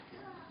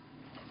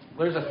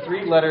there's a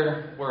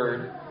 3-letter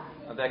word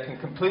that can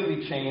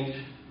completely change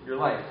your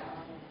life.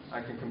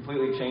 It can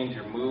completely change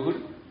your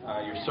mood,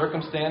 your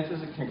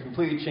circumstances. It can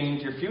completely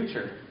change your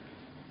future.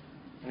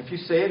 And if you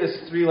say this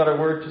 3-letter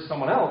word to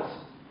someone else,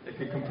 it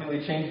could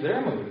completely change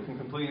their mood. It can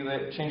completely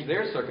change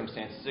their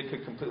circumstances. It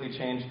could completely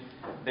change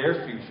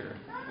their future.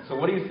 And so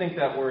what do you think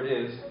that word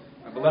is?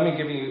 But let me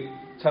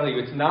tell you,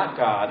 it's not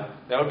God.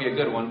 That would be a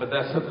good one, but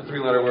that's not the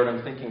 3-letter word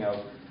I'm thinking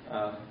of.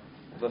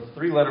 The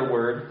 3-letter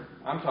word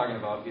I'm talking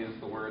about is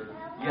the word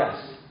yes.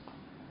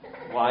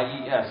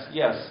 Y-E-S,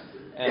 yes.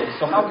 And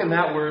so how can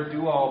that word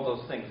do all of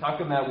those things? How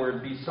can that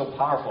word be so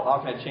powerful? How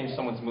can it change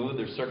someone's mood,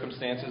 their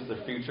circumstances,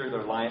 their future,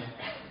 their life?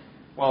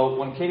 Well,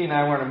 when Katie and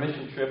I were on a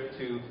mission trip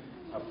to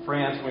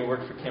France when we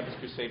worked for Campus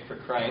Crusade for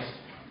Christ,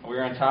 we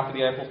were on top of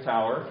the Eiffel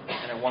Tower,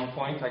 and at one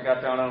point I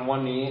got down on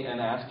one knee and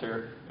asked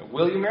her,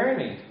 "Will you marry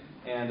me?"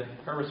 And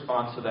her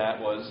response to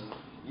that was,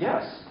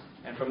 "Yes."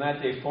 And from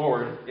that day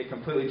forward, it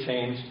completely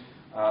changed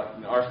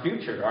our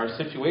future, our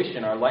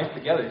situation, our life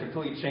together. It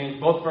completely changed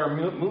both of our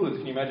moods.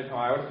 Can you imagine how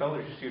I would have felt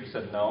if she would have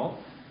said no?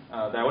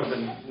 That would have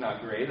been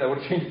not great. That would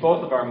have changed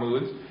both of our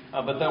moods.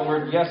 But that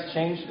word yes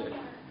changed it.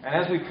 And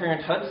as we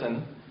parent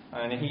Hudson,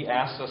 and he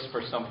asks us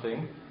for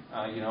something,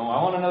 I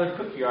want another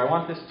cookie, or I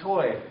want this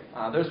toy.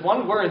 There's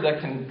one word that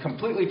can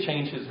completely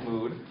change his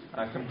mood,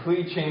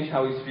 completely change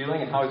how he's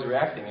feeling and how he's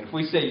reacting. And if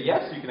we say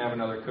yes, you can have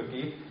another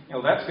cookie,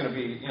 that's going to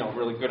be,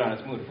 really good on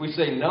his mood. If we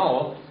say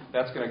no,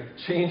 that's going to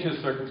change his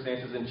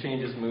circumstances and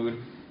change his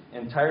mood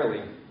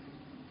entirely.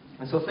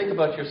 And so think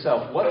about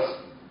yourself.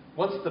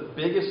 What's the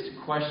biggest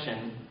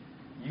question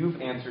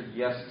you've answered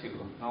yes to?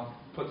 And I'll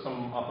put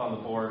some up on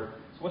the board.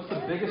 So what's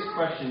the biggest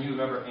question you've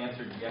ever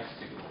answered yes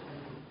to?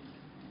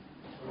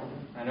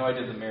 I know I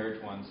did the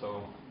marriage one,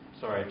 so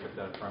sorry I took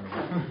that from you.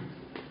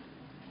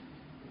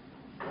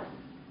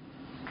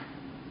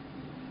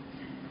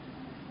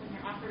 When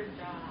you're offered a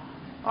job.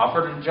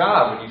 Offered a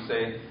job, when you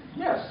say,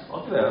 yes,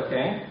 I'll do that,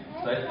 okay.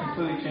 So that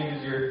completely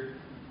changes your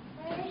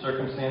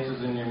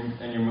circumstances and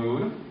your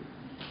mood,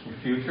 your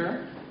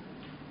future.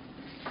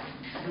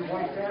 Your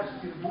wife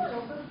asks you to do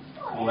something?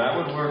 Well, that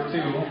would work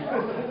too.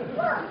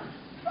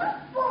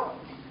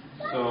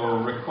 So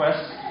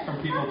requests from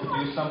people to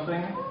do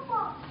something.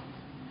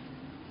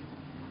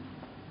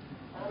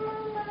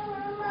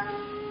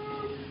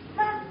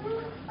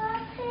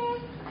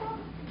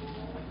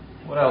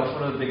 What else?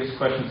 What are the biggest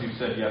questions you've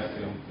said yes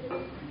to?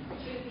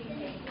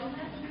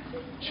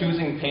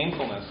 Choosing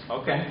painfulness.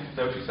 Okay. Is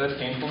that what you said?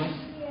 Painfulness?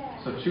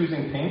 So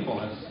choosing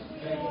painfulness.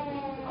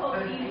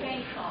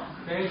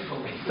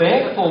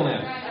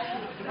 Thankfulness.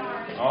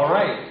 All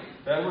right.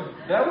 That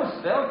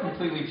would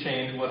completely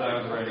change what I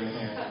was writing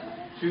here.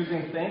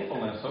 Choosing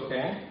thankfulness.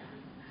 Okay.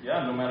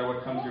 Yeah, no matter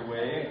what comes your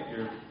way,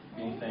 you're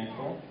being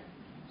thankful.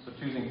 So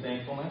choosing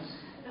thankfulness.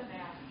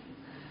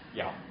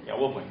 Yeah,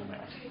 we'll blame the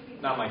mask.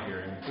 Not my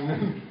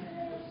hearing.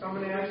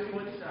 Somebody asked you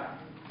Woodstock.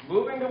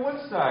 Moving to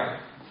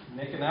Woodstock.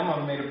 Nick and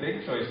Emma made a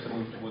big choice to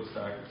move to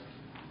Woodstock.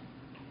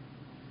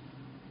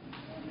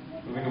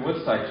 Moving to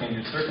Woodstock, change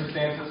your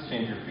circumstances,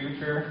 change your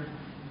future.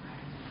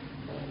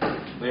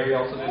 Larry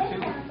also did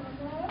too.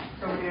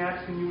 Somebody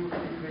asking you if you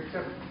can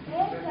accept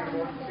Jesus as your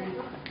Lord and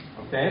Savior.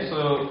 Okay,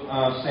 so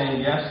saying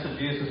yes to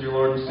Jesus as your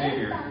Lord and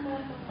Savior.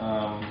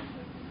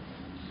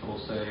 So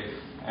we'll say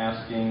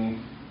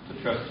asking to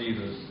trust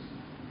Jesus.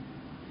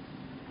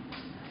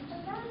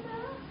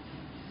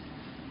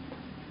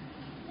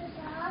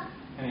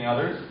 Any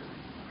others? Do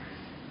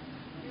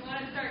you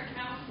want to start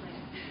counseling?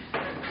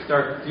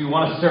 Do you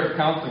want to start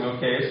counseling?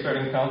 Okay,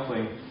 starting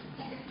counseling.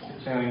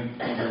 Change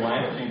your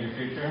life, change your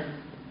future.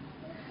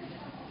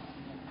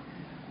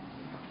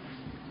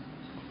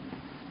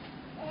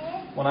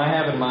 What I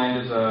have in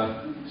mind is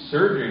a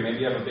surgery. Maybe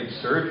you have a big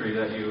surgery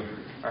that you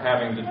are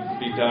having to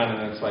be done,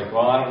 and it's like,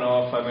 well, I don't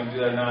know if I'm going to do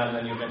that or not, and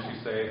then you eventually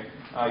say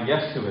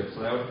yes to it.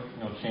 So that would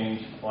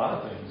change a lot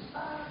of things.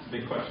 It's a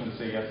big question to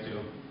say yes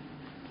to.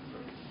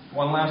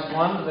 One last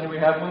one. Does anybody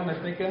have one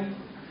they're thinking?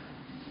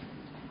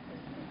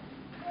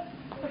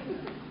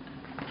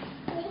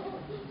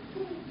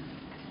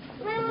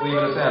 We'll leave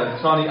it at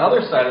that. So on the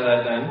other side of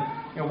that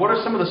then, what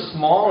are some of the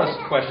smallest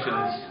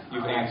questions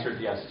you've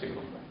answered yes to? Do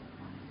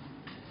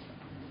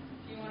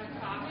you want a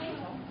coffee?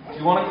 Do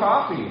you want a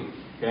coffee?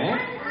 Okay.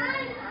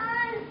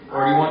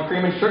 Or do you want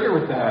cream and sugar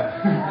with that?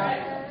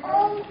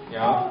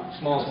 Yeah,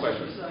 smallest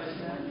questions.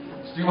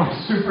 Do you want to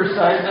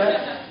supersize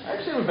that? I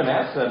actually haven't been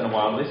asked that in a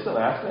while. Do they still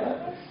ask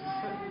that?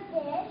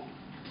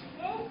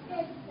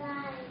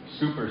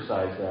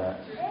 Supersize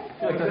that. I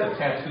feel like that's a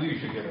tattoo you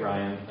should get,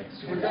 Ryan. Like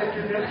Was that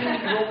your nephew?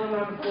 You rolling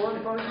on the floor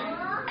in front of you?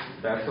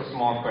 That's a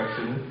small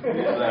question. What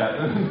is that?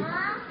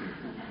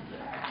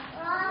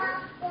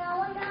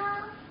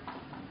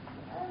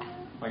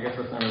 I guess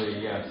that's not really a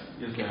yes,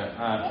 is that?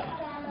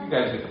 You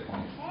guys get the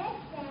point.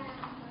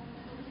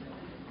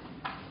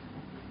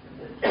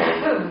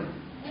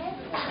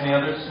 Any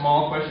other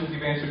small questions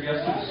you've answered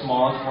yes to? The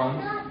smallest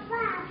ones?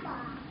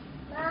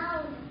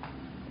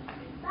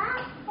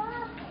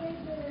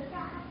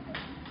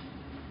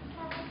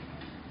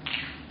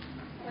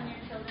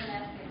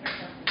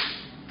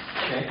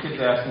 Okay,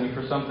 kid's asking you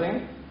for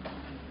something.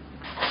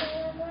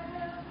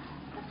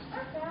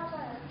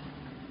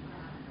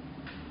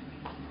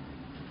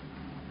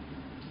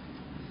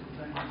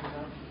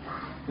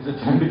 Is it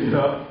time to get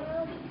up?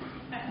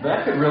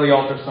 That could really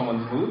alter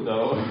someone's mood,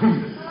 though.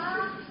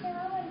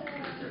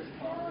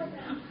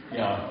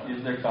 Yeah,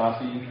 is there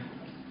coffee?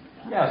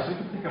 Yeah, so we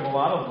can think of a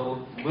lot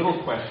of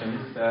little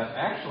questions that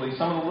actually,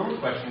 some of the little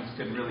questions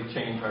could really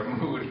change our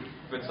mood.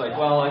 If it's like,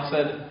 well, I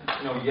said,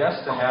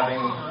 yes to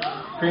having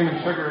cream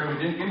and sugar, and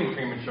you didn't give me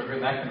cream and sugar,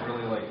 and that can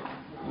really,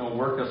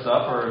 work us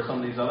up, or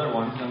some of these other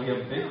ones. And then we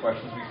have big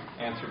questions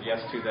we've answered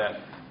yes to that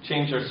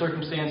change our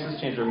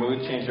circumstances, change our mood,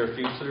 change our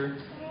future.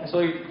 And so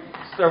you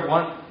start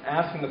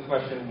asking the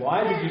question,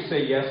 why did you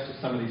say yes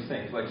to some of these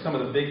things? Like some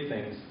of the big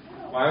things.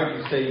 Why would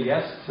you say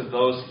yes to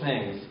those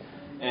things?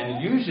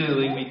 And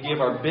usually we give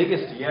our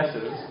biggest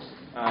yeses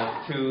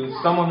to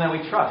someone that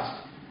we trust.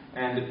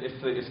 And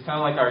it's kind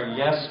of like our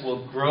yes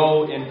will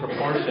grow in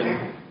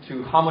proportion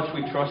to how much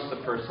we trust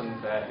the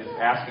person that is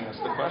asking us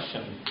the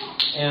question.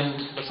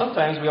 But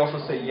sometimes we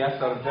also say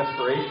yes out of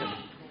desperation.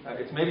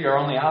 It's maybe our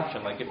only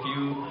option. Like if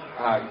you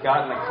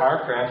got in a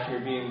car crash and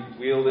you're being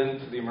wheeled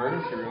into the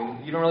emergency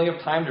room, you don't really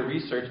have time to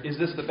research, is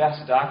this the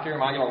best doctor?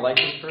 Am I going to like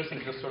this person?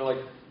 It's just sort of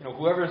like,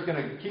 whoever is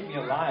going to keep me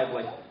alive,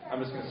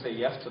 I'm just going to say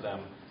yes to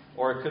them.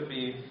 Or it could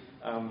be,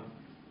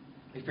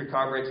 if your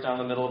car breaks down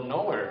in the middle of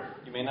nowhere,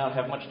 you may not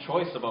have much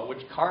choice about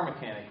which car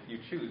mechanic you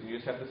choose. You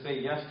just have to say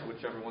yes to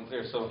whichever one's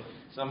there. So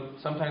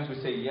sometimes we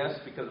say yes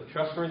because of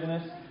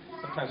trustworthiness.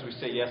 Sometimes we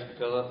say yes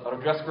because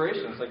of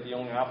desperation. It's like the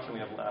only option we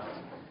have left.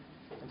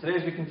 And today,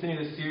 as we continue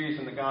this series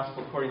in the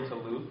Gospel according to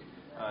Luke,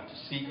 to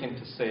seek and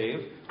to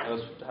save, that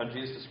was how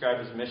Jesus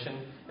described his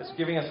mission. It's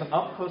giving us an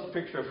up-close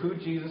picture of who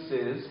Jesus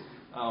is,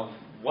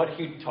 what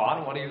he taught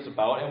and what he was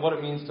about, and what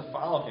it means to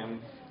follow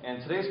him.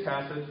 And today's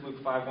passage, Luke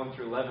 5, 1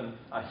 through 11,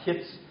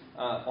 hits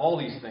all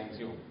these things.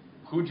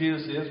 Who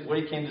Jesus is, what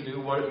he came to do,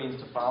 what it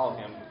means to follow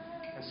him.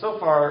 And so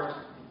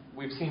far,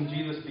 we've seen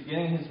Jesus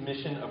beginning his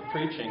mission of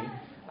preaching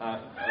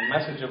a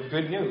message of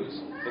good news,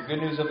 the good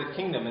news of the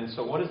kingdom. And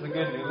so what is the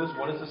good news?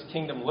 What does this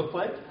kingdom look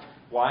like?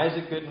 Why is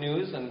it good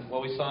news? And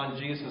what we saw in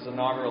Jesus'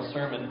 inaugural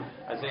sermon,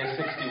 Isaiah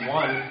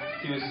 61,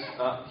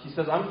 he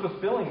says, I'm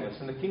fulfilling this.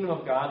 And the kingdom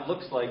of God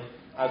looks like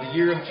the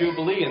year of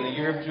Jubilee. And the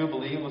year of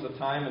Jubilee was a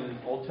time in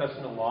Old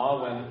Testament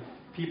law when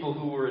people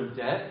who were in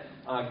debt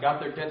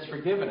got their debts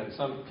forgiven. And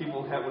some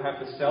people would have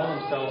to sell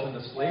themselves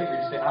into slavery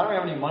to say, I don't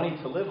have any money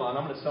to live on.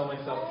 I'm going to sell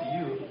myself to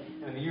you.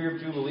 And the year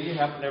of Jubilee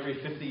happened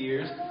every 50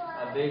 years.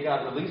 They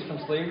got released from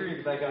slavery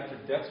because they got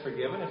their debts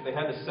forgiven. If they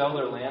had to sell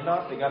their land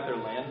off, they got their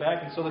land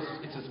back. And so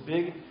it's this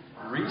big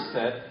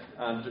reset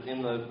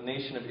in the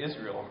nation of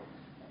Israel.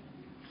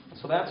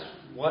 So that's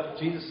what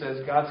Jesus says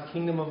God's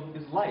kingdom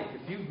is like.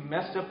 If you've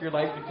messed up your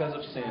life because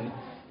of sin,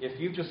 if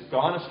you've just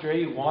gone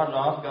astray, you wandered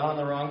off, gone on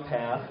the wrong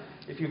path,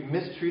 if you've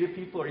mistreated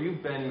people or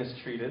you've been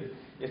mistreated,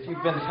 if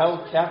you've been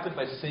held captive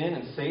by sin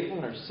and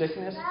Satan or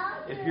sickness,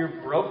 if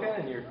you're broken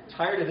and you're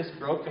tired of this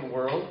broken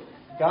world,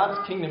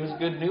 God's kingdom is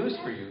good news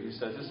for you, he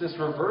says. It's this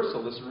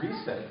reversal, this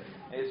reset.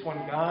 It's when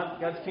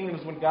God's kingdom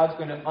is when God's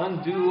going to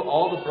undo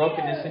all the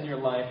brokenness in your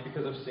life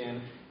because of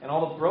sin and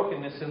all the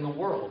brokenness in the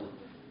world.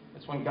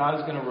 It's when God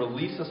is going to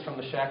release us from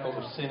the shackles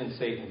of sin and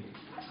Satan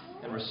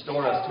and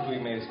restore us to who he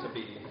made us to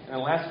be. And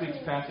in last week's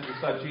passage, we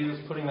saw Jesus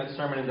putting that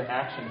sermon into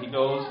action. He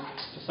goes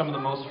to some of the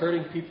most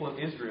hurting people in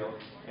Israel,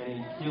 and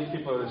he heals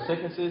people of their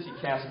sicknesses.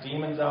 He casts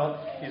demons out.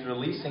 He's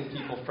releasing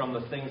people from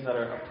the things that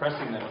are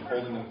oppressing them and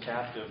holding them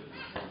captive.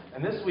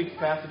 And this week's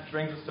passage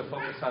brings us to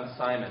focus on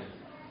Simon,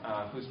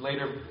 who's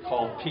later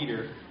called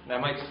Peter. And I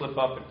might slip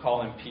up and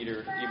call him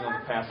Peter, even though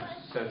the passage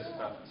says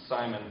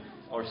Simon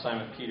or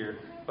Simon Peter.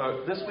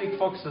 But this week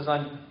focuses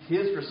on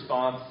his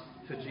response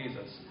to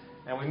Jesus.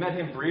 And we met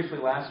him briefly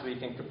last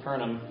week in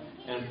Capernaum,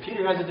 and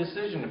Peter has a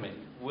decision to make.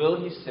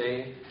 Will he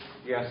say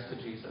yes to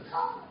Jesus?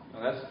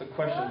 Now that's the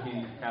question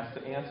he has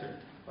to answer.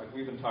 Like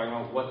we've been talking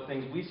about what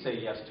things we say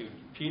yes to.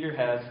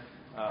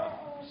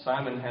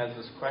 Simon has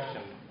this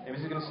question.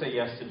 Is he going to say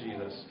yes to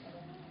Jesus?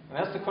 And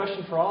that's the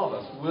question for all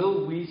of us.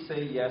 Will we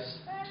say yes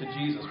to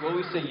Jesus? Will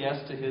we say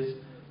yes to his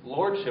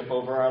lordship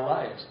over our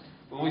lives?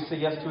 Will we say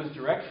yes to his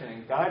direction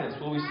and guidance?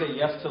 Will we say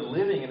yes to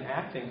living and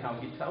acting how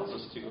he tells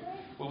us to?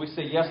 Will we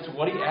say yes to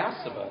what he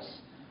asks of us?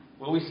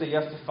 Will we say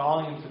yes to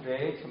following him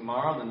today,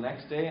 tomorrow, and the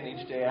next day, and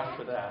each day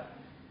after that?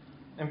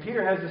 And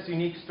Peter has this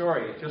unique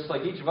story, just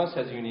like each of us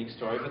has a unique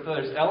story, but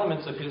there's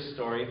elements of his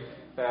story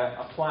that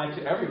apply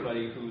to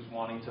everybody who's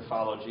wanting to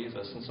follow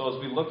Jesus. And so as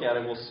we look at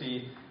it, we'll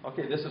see,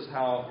 okay, this is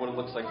what it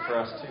looks like for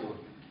us too.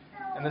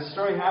 And this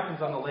story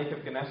happens on the Lake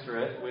of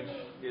Gennesaret, which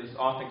is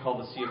often called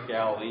the Sea of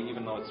Galilee,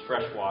 even though it's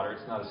fresh water.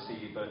 It's not a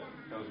sea, but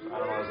it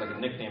was like a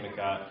nickname it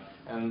got.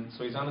 And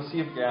so he's on the Sea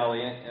of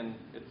Galilee, and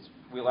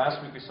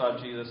last week we saw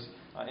Jesus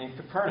in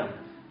Capernaum.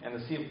 And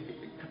the Sea of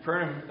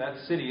Capernaum, that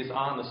city, is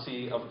on the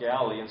Sea of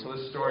Galilee. And so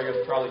this story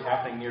is probably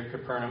happening near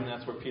Capernaum, and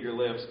that's where Peter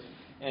lives.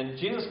 And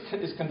Jesus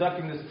is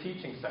conducting this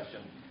teaching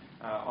session.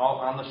 all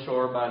on the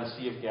shore by the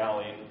Sea of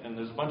Galilee. And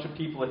there's a bunch of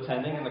people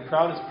attending, and the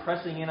crowd is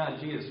pressing in on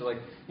Jesus. They're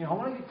like, I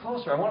want to get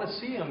closer. I want to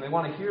see him. They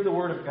want to hear the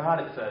word of God,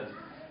 it says.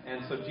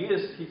 And so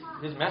Jesus,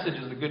 his message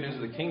is the good news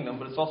of the kingdom,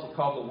 but it's also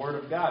called the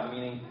word of God,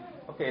 meaning,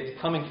 okay,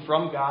 it's coming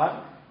from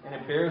God, and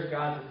it bears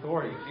God's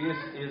authority. Jesus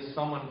is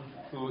someone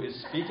who is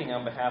speaking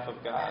on behalf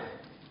of God,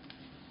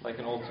 like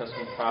an Old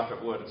Testament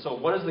prophet would. So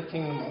what is the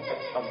kingdom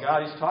of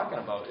God he's talking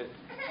about?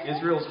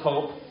 Israel's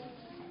hope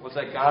was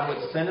that God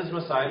would send his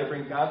Messiah to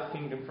bring God's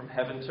kingdom from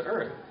heaven to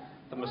earth.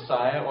 The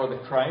Messiah, or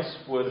the Christ,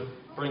 would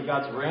bring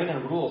God's reign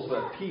and rule so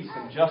that peace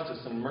and justice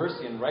and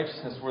mercy and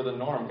righteousness were the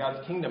norm.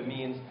 God's kingdom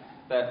means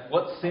that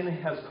what sin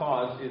has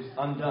caused is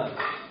undone.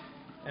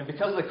 And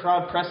because of the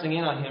crowd pressing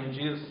in on him,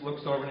 Jesus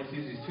looks over and he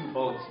sees these two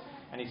boats,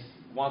 and he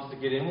wants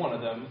to get in one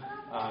of them.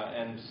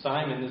 And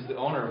Simon is the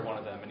owner of one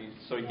of them. And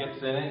so he gets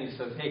in it and he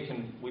says, hey,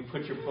 can we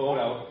put your boat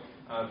out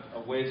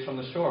a ways from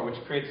the shore, which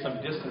creates some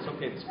distance.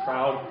 Okay, this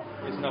crowd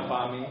isn't up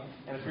on me.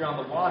 And if you're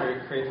on the water,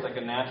 it creates like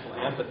a natural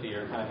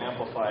amphitheater, kind of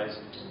amplifies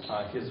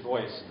his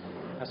voice.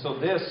 And so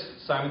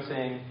Simon's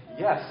saying,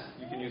 yes,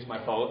 you can use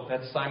my boat.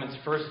 That's Simon's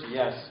first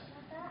yes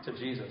to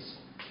Jesus.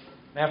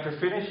 And after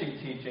finishing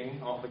teaching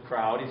the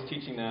crowd, he's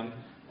teaching them,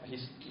 he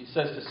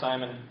says to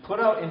Simon, put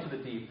out into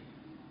the deep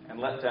and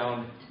let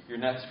down your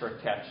nets for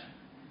a catch.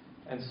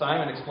 And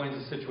Simon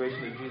explains the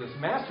situation to Jesus.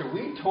 Master,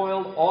 we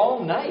toiled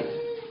all night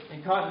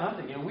and caught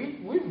nothing.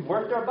 We've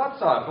worked our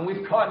butts off and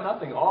we've caught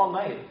nothing all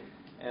night.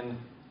 And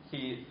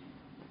he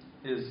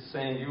is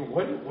saying,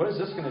 what is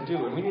this going to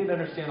do? And we need to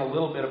understand a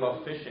little bit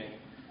about fishing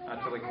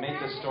to make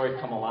this story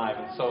come alive.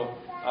 And so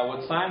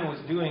what Simon was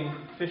doing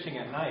fishing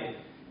at night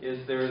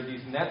is there were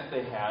these nets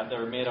they had that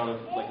were made out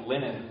of like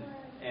linen,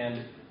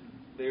 and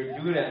they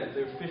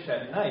would fish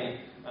at night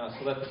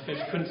so that the fish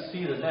couldn't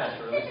see the net,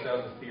 or at least that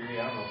was the theory.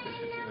 I don't know if fish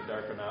could see in the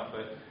dark or not.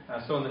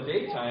 But so in the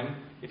daytime,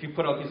 if you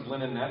put out these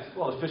linen nets,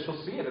 well, the fish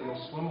will see it and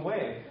they'll swim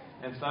away.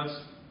 And so that's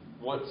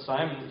what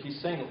he's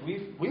saying.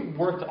 We've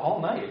worked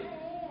all night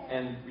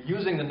and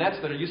using the nets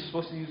that are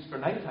supposed to use for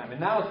nighttime,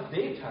 and now it's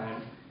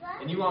daytime,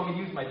 and you want me to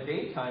use my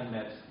daytime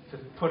nets to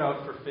put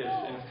out for fish.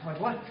 And it's kind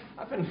of like,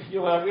 what?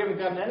 We haven't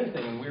gotten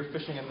anything, and we were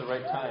fishing at the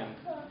right time.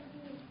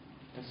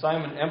 And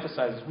Simon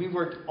emphasizes, we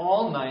worked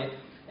all night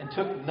and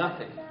took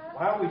nothing.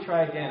 Why don't we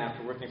try again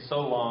after working so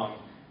long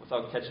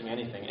without catching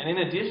anything? And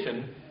in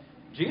addition,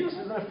 Jesus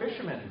isn't a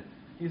fisherman.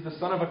 He's the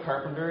son of a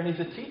carpenter, and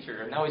he's a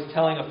teacher. And now he's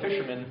telling a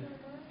fisherman,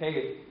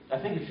 hey, I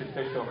think you should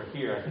fish over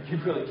here. I think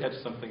you'd really catch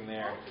something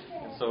there.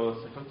 And so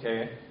it's like,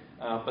 okay.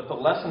 But the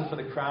lesson for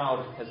the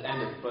crowd has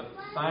ended, but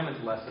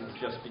Simon's lesson is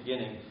just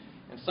beginning.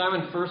 And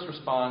Simon first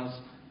responds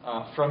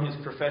from his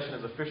profession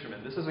as a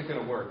fisherman. This isn't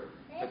going to work.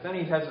 But then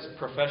he has this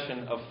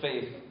profession of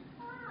faith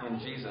in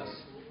Jesus.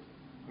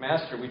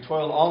 Master, we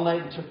toiled all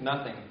night and took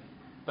nothing,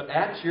 but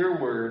at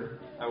your word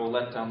I will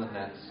let down the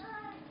nets.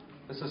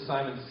 This is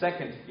Simon's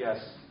second yes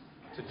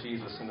to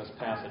Jesus in this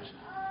passage.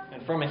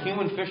 And from a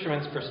human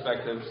fisherman's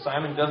perspective,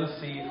 Simon doesn't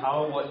see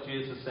how what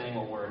Jesus is saying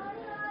will work.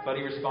 But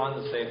he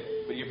responds and says,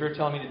 but if you're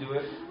telling me to do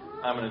it,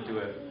 I'm going to do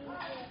it.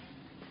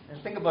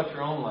 And think about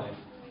your own life.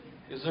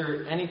 Is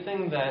there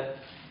anything that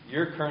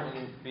you're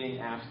currently being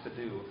asked to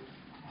do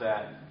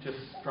that just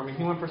from a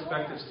human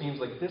perspective seems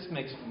like this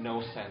makes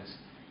no sense?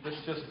 This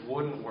just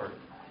wouldn't work.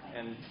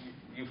 And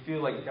you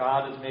feel like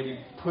God is maybe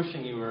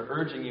pushing you or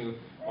urging you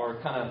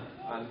or kind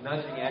of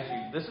nudging at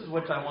you. This is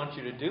what I want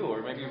you to do.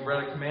 Or maybe you've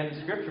read a command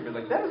in Scripture and be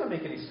like, that doesn't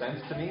make any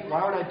sense to me.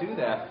 Why would I do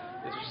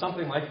that? Is there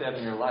something like that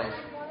in your life?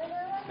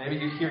 Maybe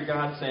you hear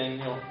God saying,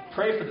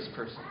 pray for this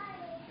person.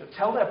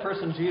 Tell that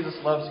person Jesus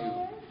loves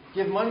you.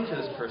 Give money to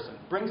this person.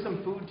 Bring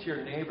some food to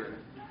your neighbor.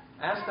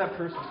 Ask that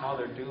person how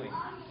they're doing.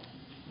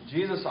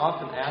 Jesus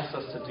often asks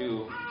us to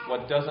do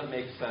what doesn't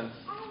make sense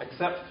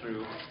except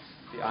through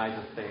the eyes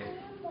of faith.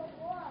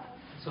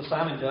 So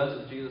Simon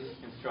does as Jesus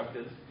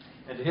instructed,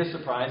 and to his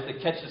surprise,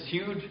 they catch this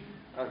huge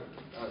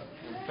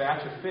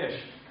batch of fish,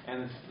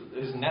 and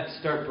his nets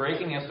start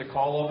breaking. He has to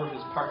call over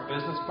his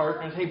business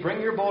partners, hey,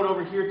 bring your boat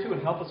over here too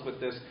and help us with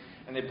this.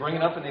 And they bring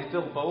it up, and they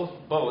fill both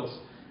boats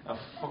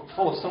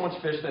full of so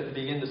much fish that they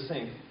begin to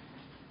sink.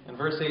 And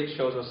verse 8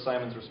 shows us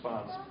Simon's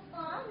response.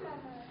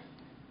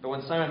 But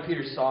when Simon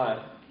Peter saw it,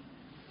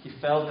 he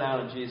fell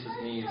down at Jesus'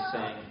 knees,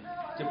 saying,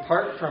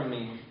 depart from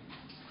me,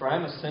 for I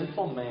am a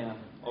sinful man,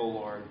 O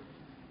Lord.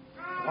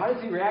 Why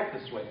does he react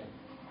this way?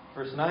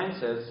 Verse 9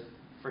 says,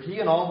 for he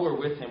and all who were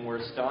with him were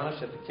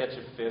astonished at the catch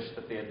of fish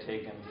that they had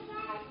taken.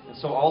 And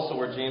so also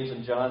were James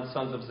and John,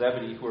 sons of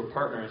Zebedee, who were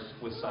partners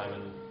with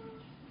Simon.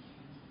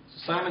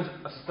 So Simon's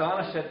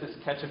astonished at this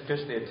catch of fish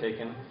they had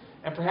taken.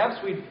 And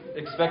perhaps we'd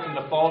expect him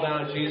to fall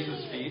down at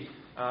Jesus' feet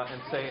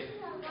and say,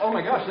 oh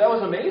my gosh, that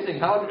was amazing.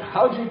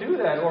 How'd you do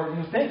that? Or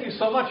thank you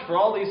so much for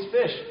all these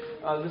fish.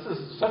 This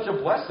is such a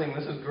blessing.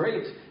 This is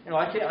great.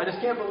 I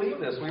just can't believe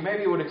this. We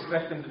maybe would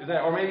expect him to do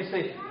that. Or maybe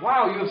say,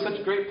 wow, you have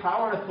such great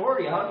power and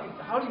authority.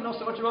 How do you know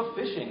so much about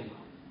fishing?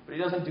 But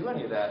he doesn't do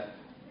any of that.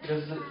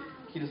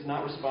 He does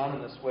not respond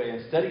in this way.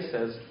 Instead he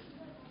says,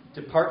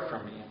 depart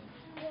from me.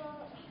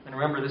 And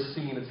remember, this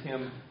scene is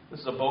him. This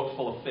is a boat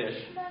full of fish.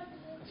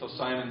 So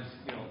Simon's,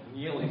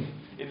 kneeling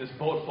in this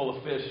boat full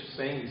of fish,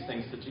 saying these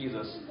things to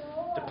Jesus.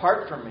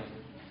 Depart from me.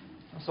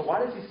 So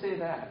why does he say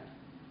that?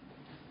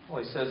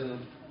 Well, he says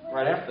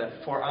right after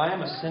that, for I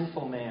am a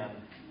sinful man.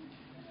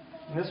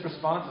 And this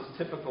response is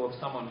typical of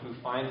someone who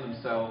finds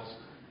themselves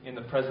in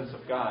the presence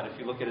of God. If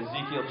you look at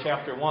Ezekiel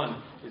chapter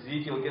 1,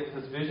 Ezekiel gets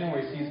this vision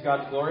where he sees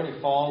God's glory and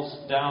he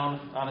falls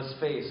down on his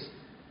face.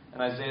 In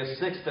Isaiah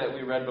 6 that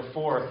we read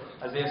before,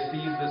 Isaiah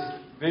sees this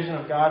vision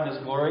of God in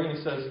His glory, and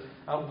he says,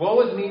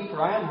 woe is me,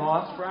 for I am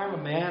lost, for I am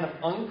a man of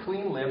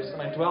unclean lips, and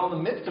I dwell in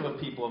the midst of a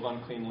people of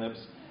unclean lips.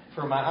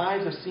 For my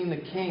eyes have seen the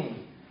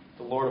King,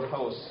 the Lord of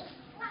hosts.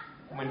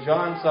 And when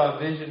John saw a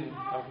vision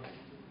of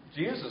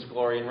Jesus'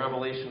 glory in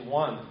Revelation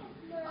 1,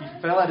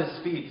 he fell at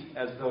His feet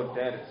as though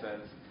dead, it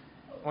says.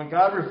 When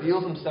God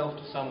reveals Himself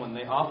to someone,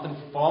 they often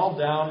fall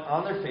down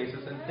on their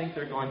faces and think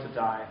they're going to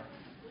die.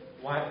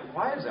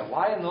 Why is that?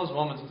 Why in those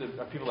moments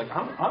are people like,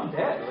 I'm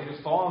dead? They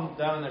just fall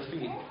down on their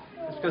feet.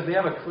 It's because they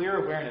have a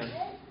clear awareness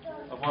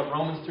of what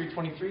Romans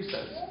 3:23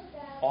 says.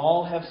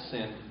 All have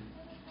sinned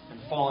and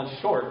fallen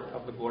short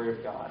of the glory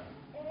of God.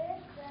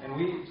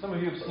 And some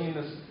of you have seen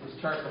this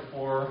chart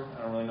before.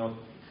 I don't really know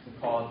if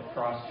they call it the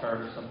cross chart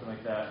or something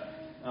like that.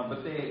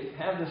 But they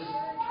have this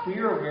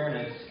clear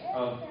awareness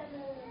of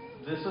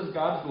this is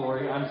God's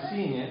glory. I'm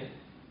seeing it.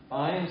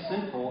 I am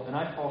sinful, and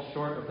I fall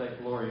short of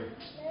that glory.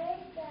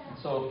 And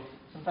so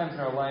sometimes in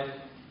our life,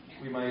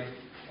 we might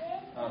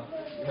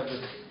we have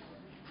this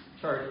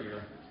chart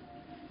here.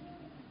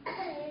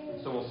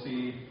 And so we'll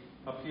see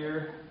up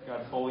here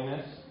God's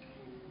holiness.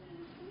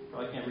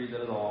 Probably can't read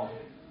that at all.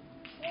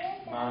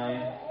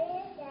 My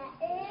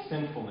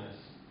sinfulness.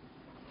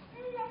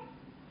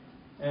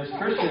 And as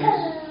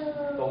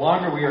Christians, the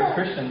longer we are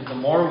Christians, the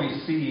more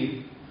we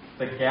see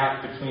the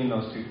gap between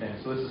those two things.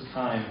 So this is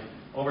time.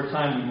 Over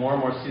time, we more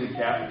and more see the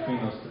gap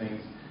between those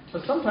things.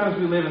 But sometimes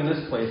we live in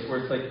this place where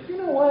it's like, you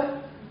know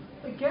what?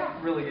 The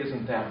gap really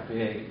isn't that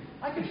big.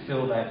 I could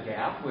fill that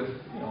gap with,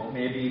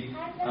 maybe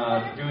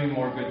doing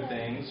more good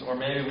things. Or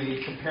maybe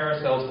we compare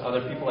ourselves to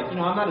other people like, I'm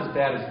not as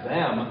bad as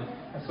them.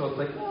 And so it's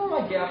like,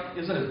 my gap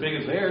isn't as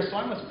big as theirs, so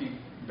I must be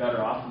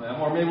better off than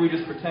them. Or maybe we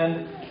just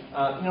pretend,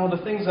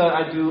 the things that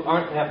I do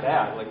aren't that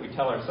bad. Like we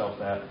tell ourselves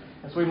that.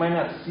 And so we might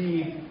not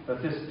see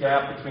that this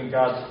gap between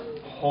God's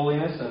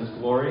holiness and His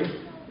glory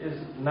is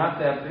not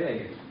that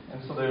big.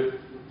 And so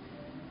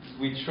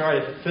we try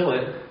to fill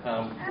it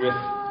with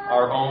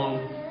our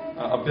own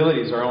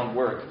abilities, our own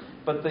work.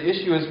 But the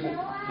issue is,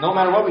 no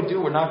matter what we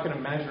do, we're not going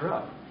to measure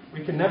up.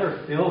 We can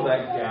never fill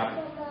that gap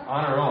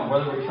on our own,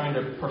 whether we're trying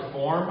to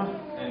perform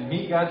and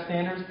meet God's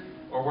standards,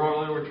 or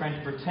whether we're trying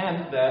to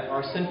pretend that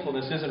our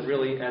sinfulness isn't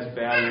really as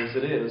bad as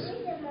it is.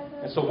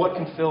 And so what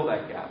can fill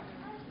that gap?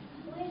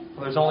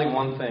 Well, there's only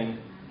one thing.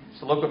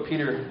 So look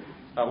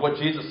what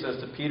Jesus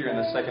says to Peter in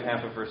the second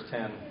half of verse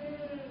 10.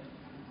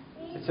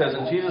 It says,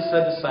 and Jesus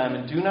said to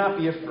Simon, do not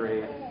be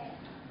afraid.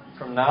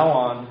 From now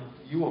on,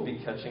 you will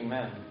be catching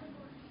men.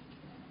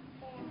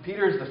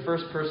 Peter is the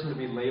first person to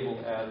be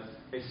labeled as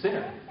a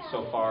sinner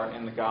so far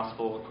in the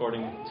gospel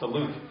according to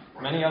Luke.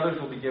 Many others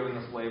will be given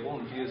this label,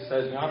 and Jesus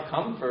says, I've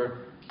come for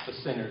the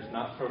sinners,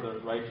 not for the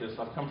righteous.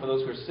 I've come for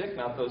those who are sick,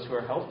 not those who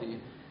are healthy.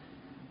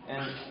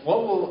 And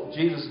what will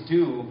Jesus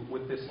do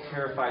with this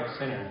terrified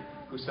sinner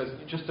who says,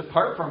 just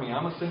depart from me,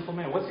 I'm a sinful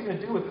man? What's He going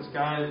to do with this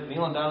guy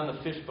kneeling down in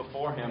the fish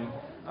before him,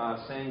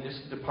 saying,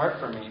 just depart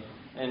from me?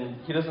 And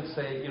He doesn't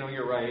say,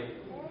 you're right,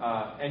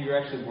 and you're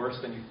actually worse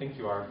than you think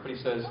you are. But He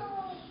says,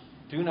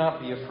 do not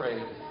be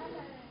afraid.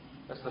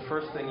 That's the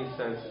first thing He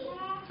says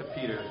to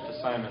Peter, to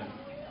Simon.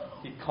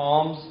 He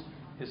calms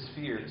his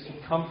fears. He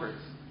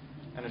comforts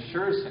and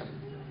assures him.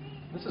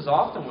 This is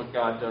often what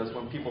God does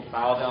when people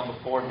bow down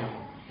before Him,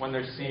 when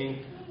they're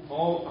seeing,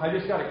 I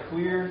just got a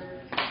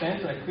clear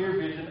sense and a clear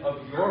vision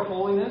of Your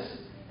holiness,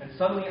 and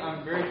suddenly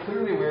I'm very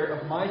clearly aware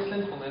of my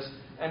sinfulness,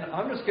 and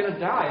I'm just going to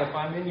die if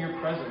I'm in Your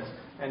presence.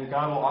 And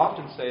God will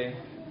often say,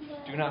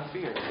 do not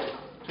fear.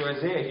 To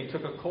Isaiah, He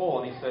took a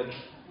coal and He said,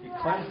 He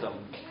cleansed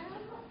them.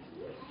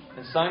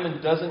 And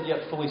Simon doesn't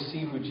yet fully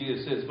see who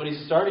Jesus is, but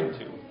he's starting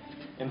to.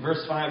 In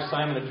verse 5,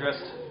 Simon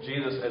addressed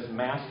Jesus as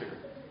Master.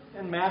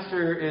 And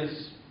Master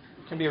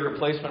can be a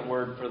replacement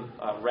word for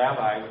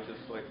rabbi, which is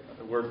like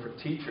a word for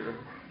teacher.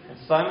 And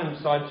Simon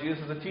saw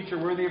Jesus as a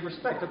teacher worthy of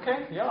respect.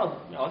 Okay, yeah,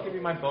 I'll give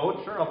you my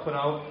boat. Sure, I'll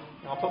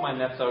put my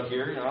nets out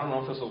here. I don't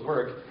know if this will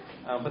work.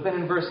 But then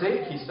in verse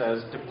 8 he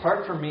says,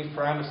 depart from me,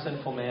 for I am a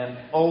sinful man,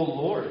 O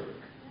Lord.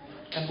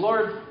 And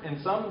Lord,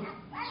 in some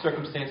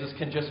circumstances,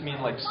 can just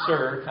mean like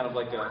sir, kind of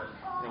like a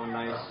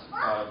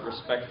nice,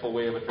 respectful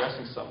way of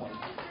addressing someone.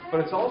 But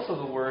it's also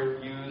the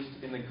word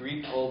used in the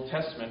Greek Old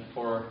Testament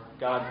for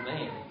God's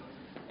name.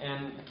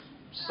 And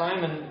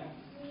Simon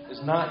is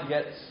not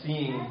yet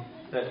seeing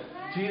that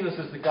Jesus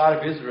is the God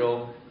of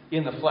Israel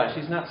in the flesh.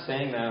 He's not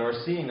saying that or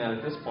seeing that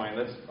at this point.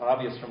 That's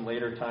obvious from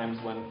later times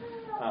when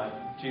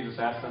Jesus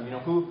asked them,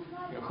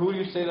 who do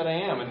you say that I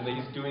am? And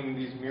he's doing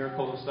these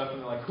miracles and stuff,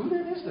 and they're like, who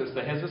then is this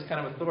that has this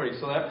kind of authority?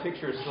 So that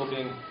picture is still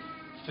being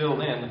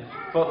filled in.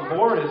 But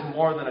Lord is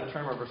more than a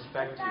term of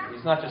respect here.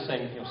 He's not just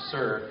saying,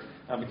 sir.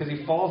 because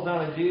he falls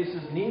down on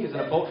Jesus' knees in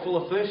a boat full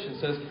of fish and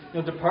says,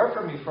 "Depart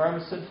from me, for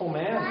I'm a sinful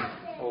man,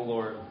 O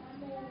Lord."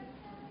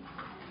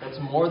 That's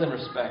more than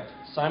respect.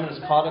 Simon has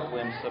caught a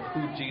glimpse of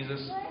who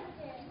Jesus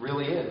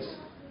really is.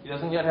 He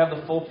doesn't yet have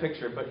the full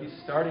picture, but he's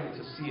starting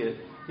to see it.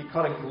 He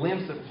caught a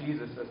glimpse of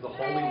Jesus as the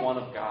Holy One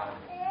of God.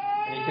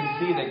 And he can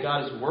see that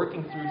God is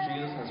working through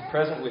Jesus and is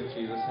present with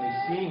Jesus. And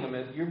he's seeing him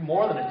as, you're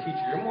more than a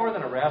teacher. You're more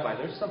than a rabbi.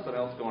 There's something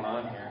else going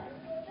on here.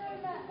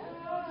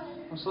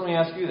 So let me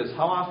ask you this.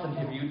 How often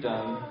have you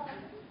done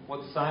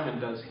what Simon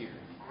does here?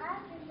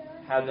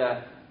 Had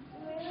that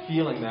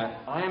feeling that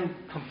I am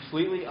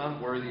completely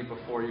unworthy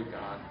before you,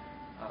 God,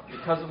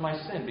 because of my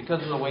sin,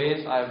 because of the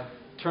ways I've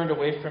turned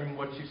away from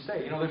what you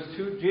say.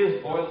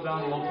 Jesus boils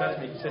down the Old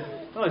Testament. He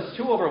said, no, it's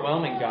too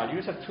overwhelming, God. You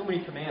just have too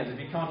many commands. If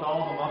you count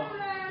all of them up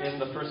in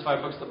the first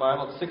 5 books of the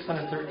Bible, it's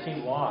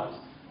 613 laws.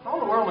 How in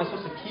the world am I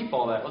supposed to keep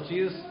all that? Well,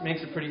 Jesus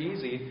makes it pretty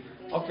easy.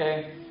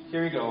 Okay,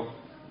 here you go.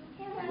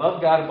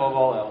 Love God above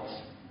all else.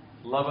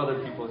 Love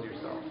other people as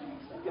yourself.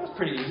 That's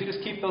pretty easy.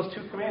 Just keep those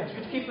 2 commands.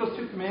 If you keep those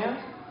 2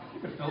 commands,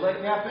 you could fill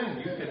that gap in.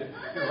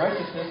 Your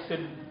righteousness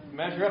could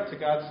measure up to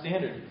God's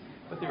standard.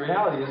 But the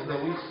reality is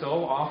that we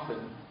so often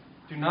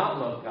do not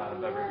love God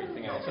above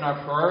everything else. In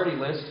our priority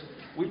list,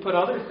 we put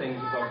other things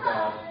above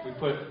God. We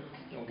put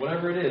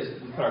whatever it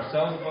is. We put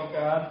ourselves above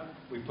God.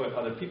 We put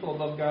other people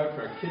above God. We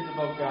put our kids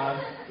above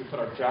God. We put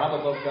our job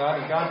above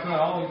God. And God's not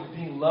always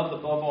being loved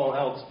above all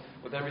else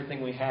with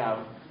everything we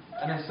have.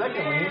 And then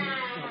secondly,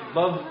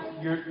 love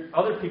your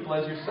other people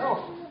as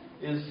yourself.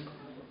 Is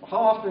how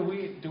often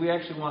do we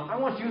actually want, I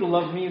want you to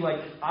love me like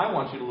I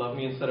want you to love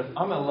me, instead of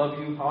I'm going to love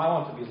you how I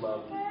want to be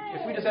loved.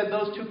 If we just had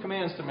those 2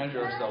 commands to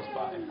measure ourselves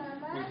by,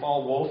 we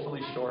fall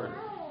woefully short.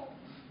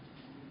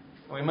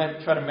 And we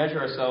might try to measure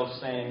ourselves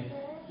saying,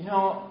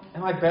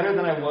 am I better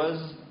than I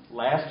was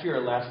last year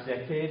or last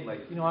decade?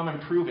 I'm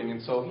improving,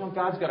 and so,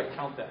 God's got to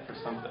count that for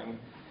something.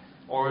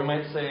 Or we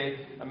might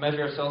say,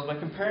 measure ourselves by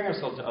comparing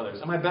ourselves to others.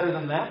 Am I better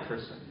than that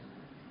person?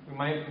 We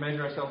might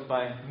measure ourselves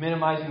by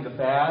minimizing the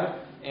bad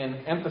and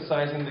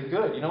emphasizing the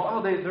good. They're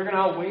going to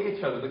outweigh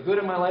each other. The good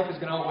in my life is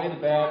going to outweigh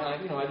the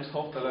bad. And I just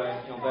hope that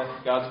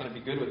that God's going to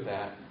be good with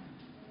that.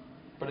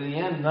 But in the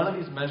end, none of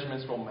these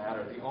measurements will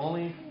matter. The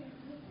only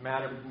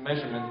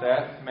measurement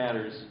that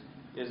matters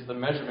is the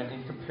measurement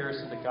in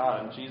comparison to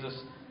God. And Jesus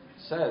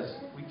says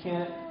we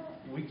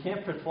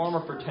can't perform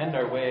or pretend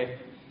our way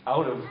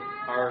out of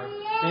our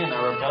sin,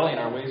 our rebellion,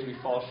 our ways we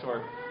fall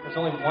short. There's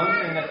only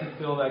one thing that can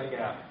fill that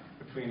gap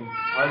between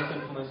our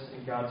sinfulness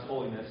and God's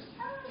holiness.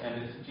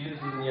 And Jesus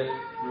isn't yet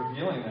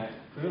revealing that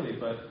clearly,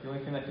 but the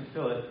only thing that can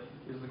fill it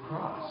is the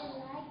cross.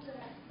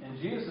 And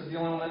Jesus is the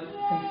only one that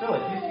can fill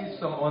it. He's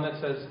someone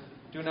that says,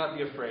 do not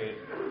be afraid.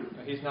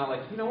 He's not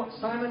like, what,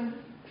 Simon?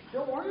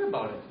 Don't worry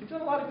about it. You've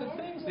done a lot of good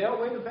things. They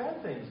outweigh the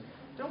bad things.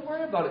 Don't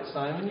worry about it,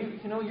 Simon.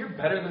 You're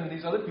better than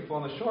these other people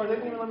on the shore. They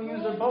didn't even let me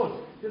use their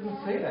boat. He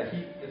doesn't say that.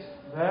 It's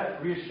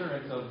that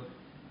reassurance of,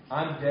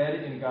 I'm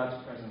dead in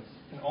God's presence.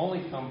 Can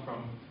only come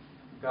from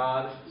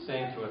God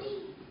saying to us,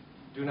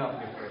 do not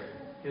be afraid.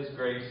 His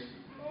grace,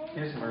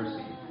 His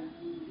mercy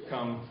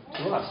come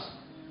to us,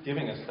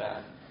 giving us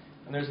that.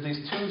 And there's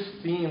these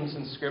 2 themes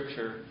in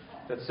Scripture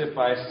that sit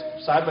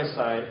side by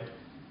side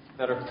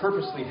that are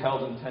purposely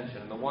held in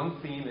tension. And the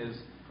one theme is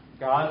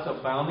God's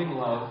abounding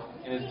love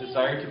and His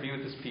desire to be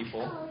with His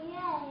people.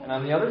 And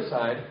on the other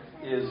side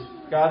is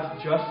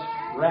God's just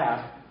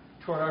wrath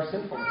toward our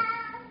sinfulness.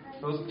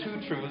 Those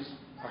 2 truths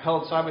are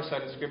held side by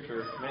side in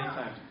Scripture many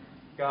times.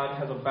 God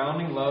has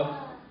abounding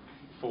love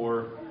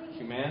for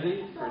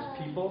humanity, for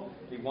His people.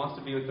 He wants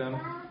to be with them.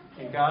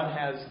 And God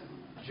has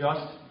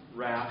just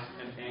wrath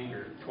and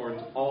anger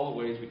towards all the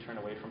ways we turn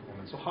away from Him.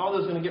 And so how are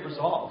those going to get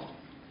resolved?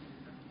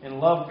 In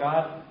love,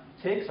 God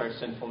takes our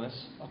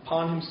sinfulness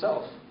upon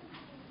Himself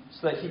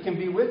so that He can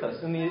be with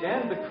us. In the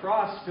end, the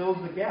cross fills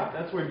the gap.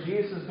 That's where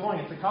Jesus is going.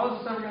 It's like, how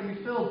is this ever going to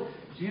be filled?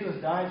 Jesus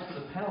dies for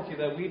the penalty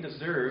that we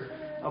deserve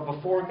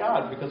before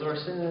God because of our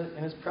sin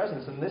in His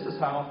presence. And this is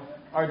how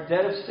our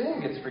debt of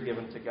sin gets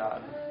forgiven to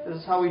God. This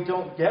is how we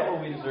don't get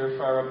what we deserve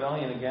for our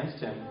rebellion against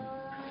Him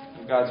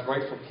and God's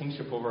rightful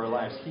kingship over our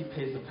lives. He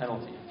pays the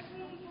penalty.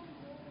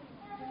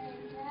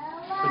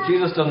 But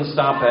Jesus doesn't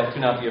stop at do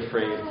not be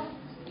afraid.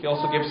 He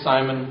also gives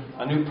Simon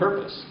a new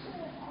purpose.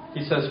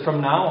 He says,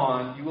 from now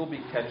on, you will be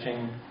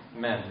catching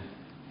men.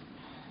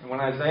 And when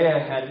Isaiah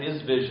had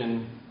his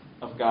vision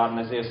of God in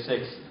Isaiah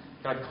 6,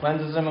 God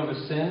cleanses him of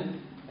his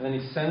sin, and then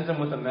He sends him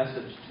with a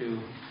message to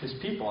His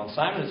people. And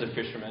Simon is a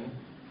fisherman,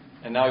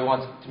 and now He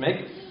wants to make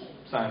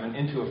Simon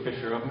into a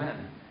fisher of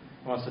men.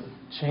 He wants to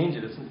change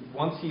it.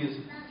 Once he has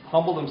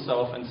humbled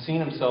himself and seen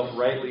himself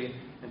rightly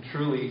and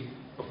truly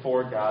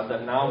before God,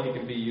 that now he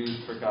can be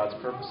used for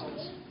God's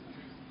purposes.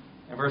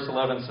 And verse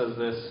 11 says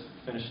this,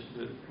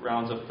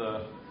 rounds up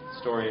the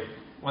story.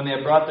 When they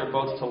had brought their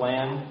boats to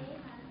land,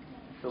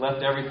 they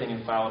left everything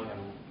and followed Him.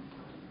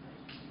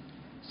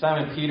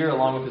 Simon Peter,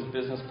 along with his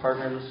business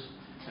partners,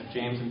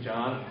 James and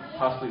John,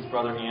 possibly his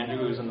brother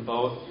Andrew, who's in the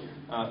boat,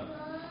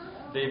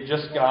 they've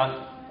just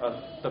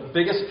got the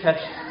biggest catch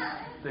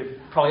they've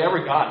probably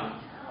ever gotten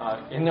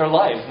in their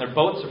lives, and their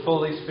boats are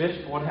full of these fish.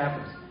 But what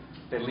happens?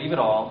 They leave it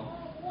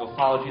all, go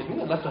follow Jesus.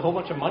 They left a whole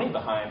bunch of money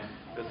behind.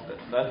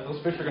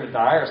 Those fish are going to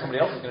die, or somebody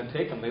else is going to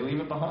take them. They leave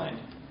it behind.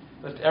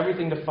 Left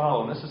everything to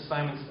follow. And this is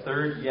Simon's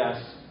third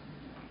yes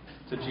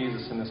to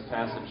Jesus in this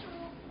passage.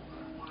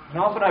 And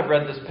often I've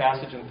read this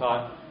passage and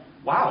thought,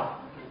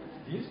 wow,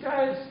 these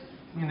guys,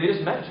 they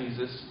just met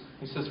Jesus.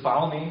 He says,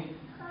 follow me.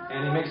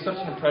 And he makes such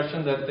an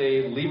impression that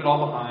they leave it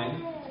all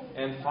behind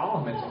and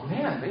follow him. And say,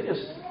 man, they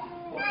just,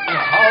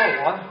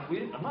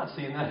 I'm not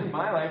seeing that in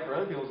my life or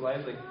other people's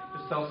lives. Like,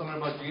 just tell someone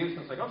about Jesus,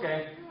 and it's like,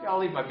 okay, I'll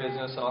leave my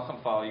business and I'll come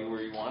follow you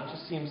where you want. It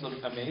just seems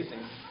amazing.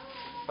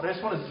 But I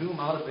just want to zoom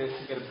out a bit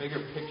to get a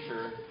bigger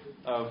picture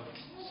of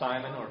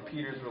Simon or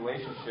Peter's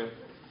relationship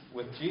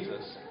with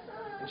Jesus.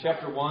 In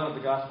chapter 1 of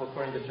the Gospel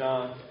according to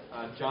John,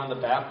 John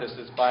the Baptist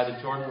is by the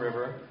Jordan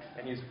River,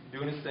 and he's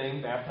doing his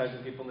thing,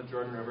 baptizing people in the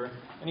Jordan River,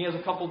 and he has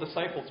a couple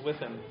disciples with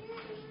him.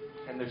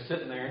 And they're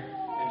sitting there,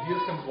 and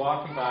Jesus comes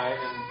walking by,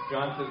 and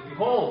John says,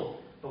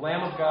 behold, the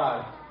Lamb of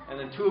God. And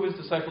then two of his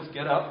disciples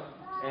get up,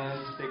 and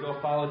they go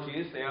follow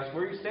Jesus. They ask,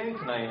 where are you staying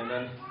tonight? And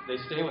then they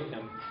stay with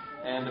him.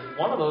 And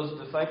one of those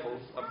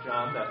disciples of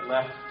John that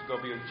left to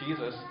go be with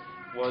Jesus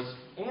was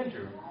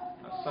Andrew,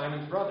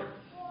 Simon's brother.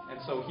 And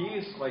so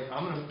he's like,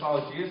 I'm going to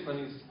follow Jesus.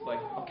 And he's like,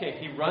 okay.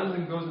 He runs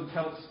and goes and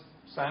tells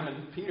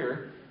Simon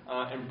Peter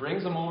and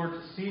brings him over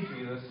to see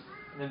Jesus.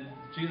 And then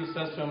Jesus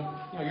says to him,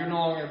 you're no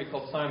longer going to be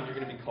called Simon. You're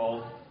going to be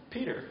called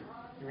Peter.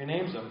 He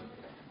renames him.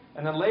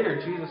 And then later,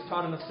 Jesus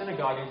taught in the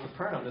synagogue in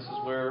Capernaum. This is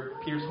where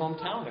Peter's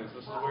hometown is.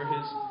 This is where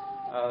his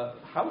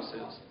house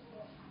is.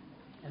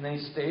 And then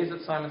he stays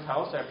at Simon's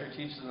house after he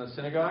teaches in the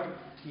synagogue.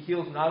 He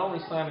heals not only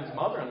Simon's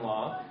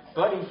mother-in-law,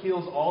 but he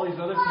heals all these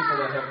other people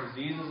that have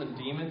diseases and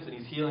demons, and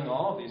he's healing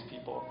all of these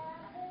people.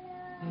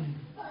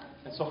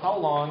 And so how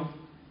long,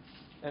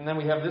 and then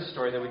we have this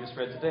story that we just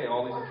read today,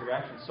 all these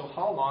interactions. So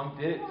how long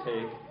did it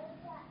take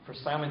for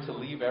Simon to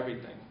leave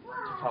everything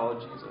to follow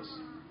Jesus?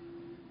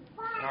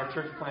 And our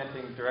church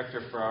planting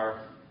director for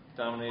our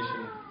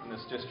denomination in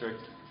this district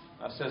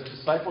says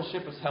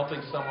discipleship is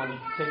helping someone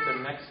take their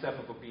next step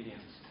of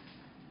obedience.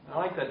 And I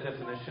like that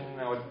definition.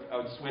 I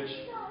would switch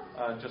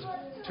just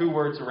two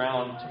words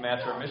around to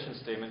match our mission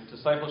statement.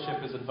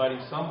 Discipleship is inviting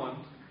someone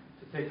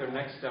to take their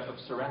next step of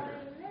surrender.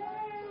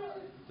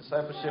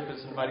 Discipleship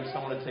is inviting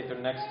someone to take their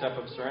next step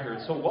of surrender.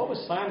 And so what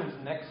was Simon's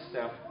next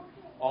step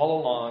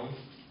all along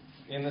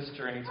in this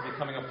journey to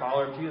becoming a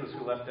follower of Jesus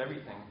who left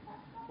everything?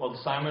 Well,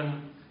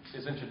 Simon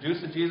is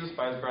introduced to Jesus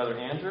by his brother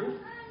Andrew.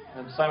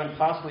 And Simon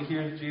possibly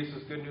hears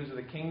Jesus' good news of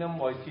the kingdom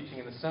while he's teaching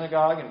in the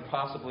synagogue, and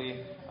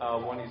possibly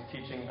when he's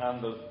teaching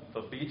on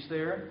the beach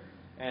there.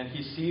 And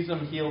he sees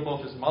him heal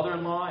both his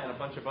mother-in-law and a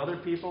bunch of other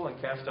people and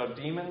cast out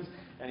demons.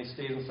 And he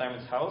stays in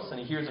Simon's house, and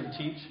he hears him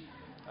teach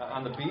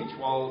on the beach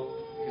while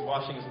he's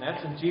washing his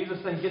nets. And Jesus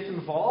then gets him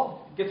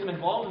involved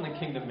in the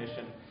kingdom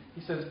mission.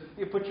 He says,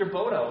 you put your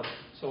boat out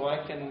so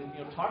I can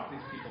talk to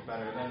these people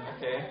better. And then,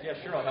 okay, yeah,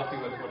 sure, I'll help you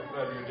with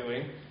whatever you're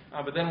doing.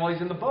 But then while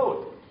he's in the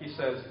boat, he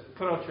says,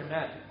 put out your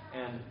net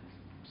and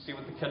see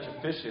what the catch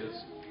of fish is.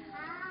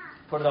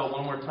 Put it out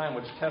one more time,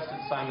 which tested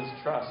Simon's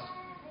trust.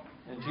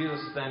 And Jesus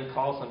then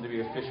calls him to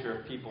be a fisher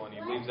of people, and he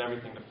leaves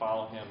everything to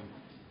follow him.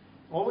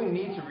 What we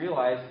need to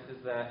realize is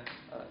that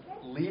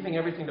leaving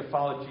everything to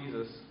follow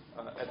Jesus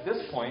at this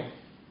point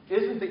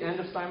isn't the end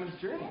of Simon's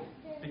journey.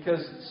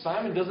 Because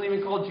Simon doesn't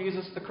even call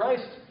Jesus the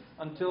Christ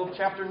until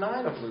chapter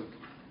 9 of Luke.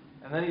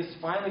 And then he's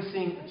finally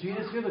seeing,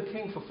 Jesus, you're the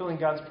king fulfilling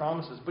God's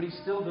promises. But he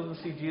still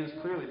doesn't see Jesus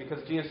clearly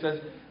because Jesus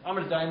says, I'm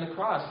going to die on the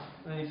cross.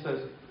 And then he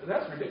says,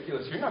 that's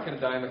ridiculous. You're not going to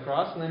die on the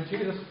cross. And then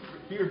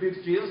he rebukes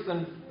Jesus,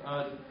 then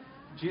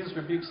Jesus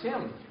rebukes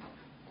him.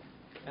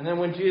 And then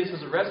when Jesus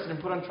is arrested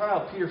and put on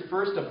trial, Peter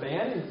first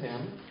abandons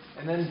him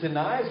and then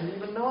denies him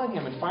even knowing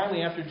him. And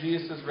finally, after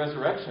Jesus'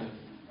 resurrection,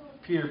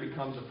 Peter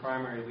becomes a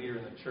primary leader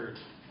in the church.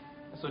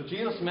 And so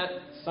Jesus met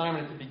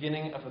Simon at the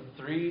beginning of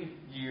a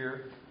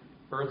 3-year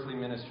earthly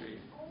ministry.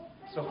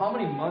 So how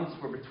many months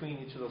were between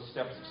each of those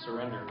steps of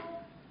surrender?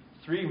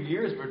 3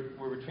 years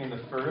were between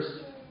the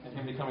first and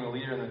him becoming a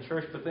leader in the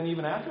church. But then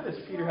even after this,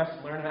 Peter has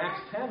to learn in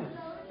Acts 10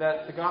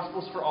 that the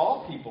gospel is for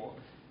all people.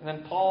 And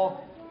then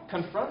Paul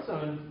confronts him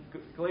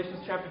in Galatians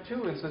chapter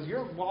 2 and says,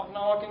 you're not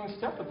walking in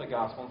step with the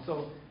gospel. And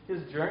so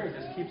his journey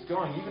just keeps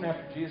going even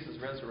after Jesus is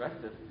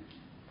resurrected.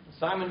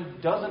 Simon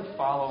doesn't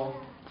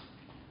follow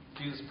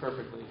Jesus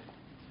perfectly.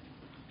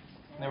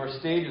 And there were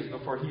stages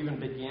before he even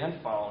began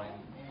following.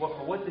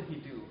 What did he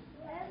do?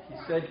 He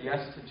said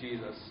yes to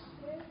Jesus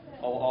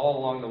all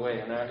along the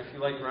way. And if you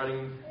like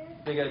writing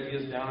big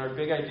ideas down, our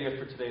big idea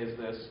for today is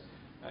this.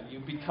 You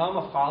become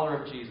a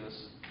follower of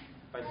Jesus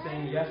by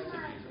saying yes to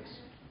Jesus.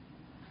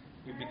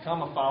 You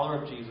become a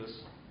follower of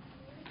Jesus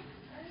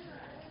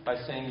by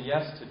saying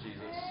yes to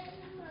Jesus.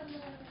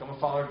 Become a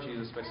follower of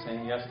Jesus by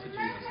saying yes to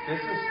Jesus. This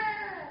is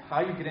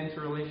how you get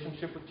into a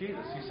relationship with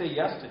Jesus. You say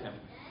yes to him.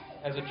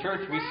 As a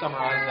church, we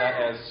summarize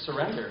that as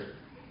surrender.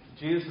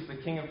 Jesus is the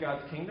King of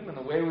God's kingdom, and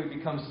the way we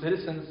become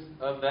citizens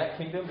of that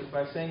kingdom is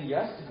by saying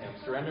yes to him,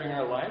 surrendering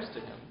our lives to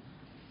him.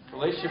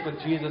 relationship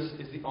with Jesus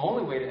is the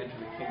only way to enter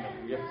the kingdom.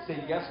 We have to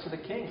say yes to the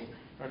King in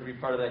order to be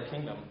part of that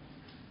kingdom.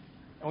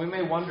 And we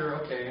may wonder,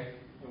 okay,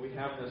 we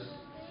have this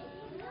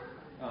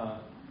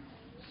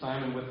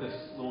Simon with this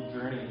little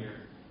journey here.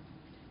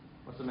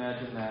 Let's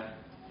imagine that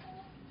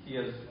we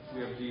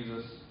have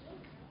Jesus.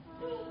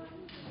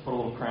 Put a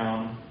little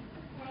crown.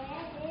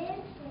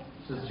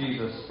 This is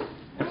Jesus.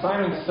 And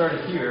Simon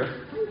started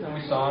here. And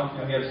we saw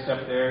him. He had a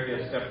step there, he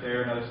had a step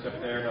there, another step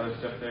there, another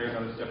step there,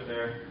 another step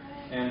there.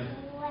 And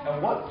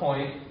at what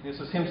point, this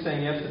is him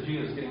saying yes to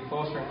Jesus, getting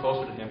closer and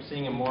closer to him,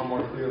 seeing him more and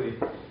more clearly.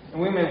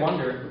 And we may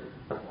wonder,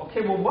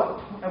 okay,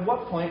 well, at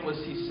what point was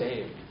he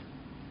saved?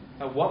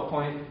 At what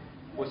point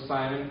was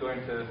Simon going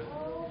to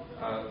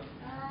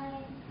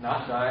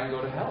not die and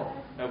go to hell?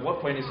 At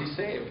what point is he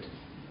saved?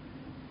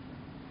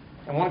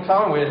 And one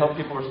common way to help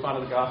people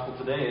respond to the gospel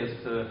today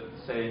is to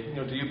say,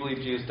 do you believe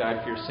Jesus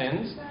died for your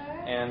sins?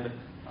 And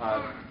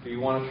do you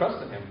want to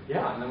trust in him?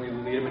 Yeah. And then we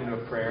lead him into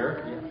a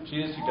prayer.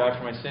 Jesus, you died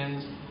for my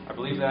sins. I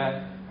believe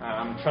that.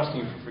 I'm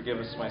trusting you for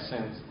forgiveness of my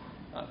sins.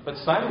 But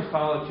Simon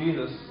followed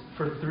Jesus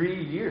for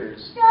 3 years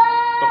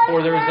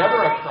before there was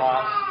ever a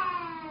cross,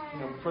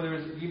 before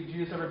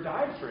Jesus ever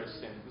died for his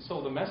sins. And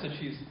so the message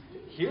he's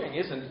hearing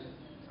isn't,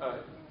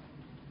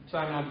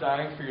 Simon, I'm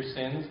dying for your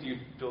sins. Do you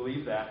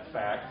believe that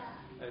fact?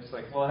 And it's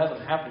like, well, it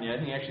hasn't happened yet.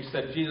 And he actually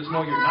said, Jesus,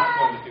 no, you're not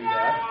going to do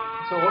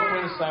that. So at what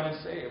point is Simon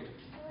saved?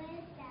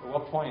 At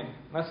what point?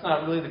 And that's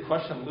not really the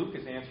question Luke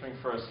is answering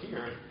for us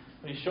here.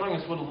 But he's showing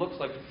us what it looks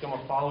like to become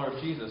a follower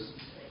of Jesus.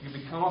 You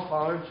become a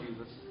follower of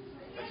Jesus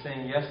by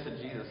saying yes to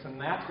Jesus. And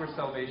that's where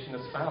salvation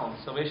is found.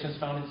 Salvation is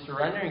found in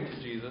surrendering to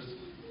Jesus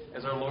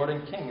as our Lord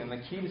and King. And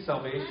the key to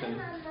salvation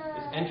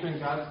is entering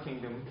God's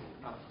kingdom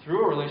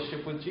through a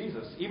relationship with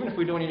Jesus. Even if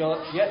we don't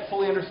yet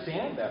fully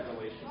understand that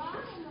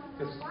relationship.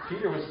 Because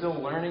Peter was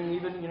still learning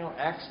even,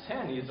 Acts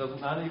 10. He's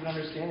not even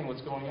understanding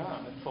what's going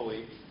on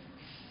fully.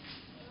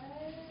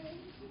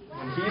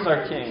 When he's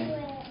our king,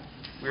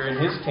 we're in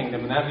his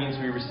kingdom, and that means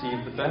we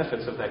receive the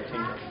benefits of that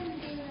kingdom.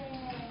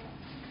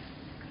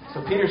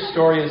 So Peter's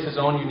story is his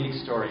own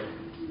unique story.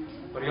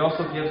 But he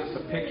also gives us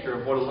a picture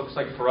of what it looks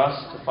like for us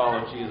to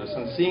follow Jesus.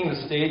 And seeing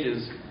the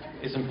stages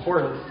is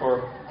important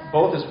for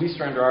both as we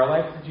surrender our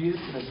life to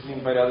Jesus and as we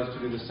invite others to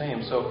do the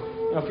same. So,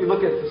 if you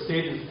look at the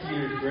stages of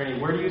Peter's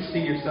journey, where do you see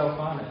yourself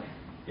on it?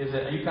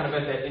 Are you kind of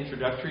at that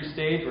introductory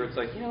stage where it's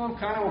like, I'm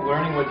kind of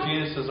learning what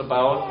Jesus is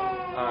about.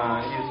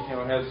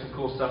 Has some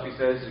cool stuff he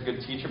says. He's a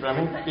good teacher, but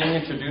I'm being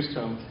introduced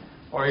to him.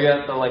 Or you're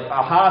at the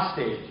aha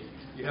stage.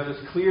 You have this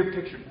clear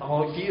picture.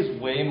 Oh, he is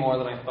way more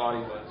than I thought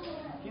he was.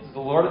 He's the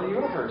Lord of the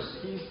universe.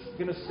 He's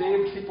going to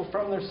save people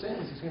from their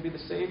sins. He's going to be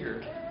the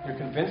Savior. You're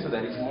convinced of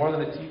that. He's more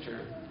than a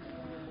teacher.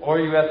 Or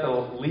you're at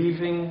the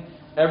leaving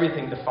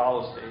everything to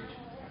follow stage,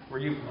 where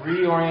you've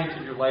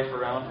reoriented your life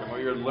around him, or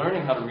you're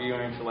learning how to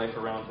reorient your life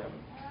around him.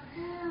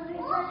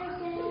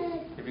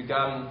 Have you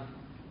gotten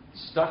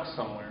stuck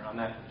somewhere on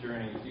that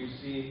journey? Do you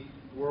see,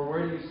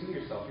 where do you see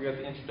yourself? You're at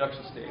the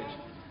introduction stage,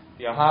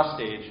 the aha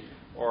stage,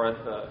 or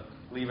at the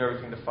leave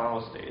everything to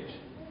follow stage.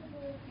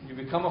 You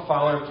become a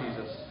follower of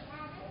Jesus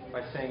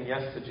by saying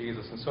yes to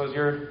Jesus. And so as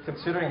you're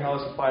considering how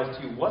this applies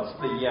to you, what's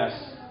the yes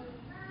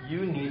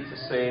you need to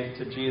say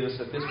to Jesus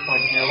at this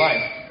point in your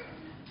life?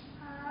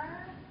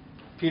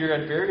 Peter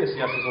had various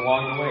yeses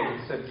along the way.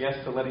 He said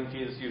yes to letting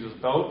Jesus use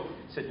his boat.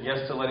 He said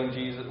yes to letting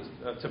Jesus,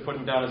 to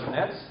putting down his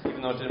nets,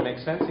 even though it didn't make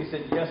sense. He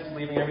said yes to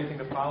leaving everything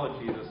to follow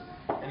Jesus.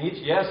 And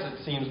each yes,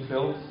 it seems,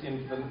 builds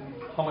in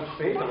how much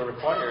faith it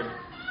required.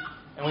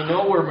 And we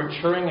know we're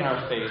maturing in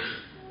our faith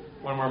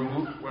when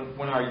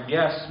our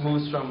yes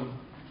moves from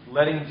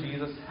letting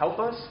Jesus help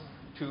us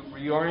to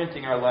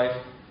reorienting our life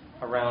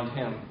around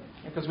him.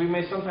 Because we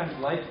may sometimes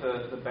like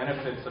the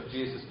benefits of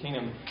Jesus'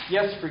 kingdom.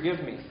 Yes,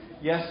 forgive me.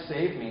 Yes,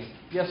 save me.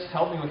 Yes,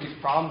 help me with these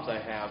problems I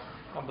have.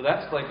 But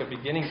that's like a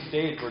beginning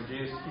stage where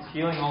Jesus, he's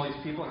healing all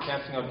these people and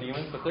casting out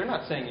demons, but they're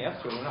not saying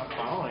yes to him. They're not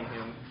following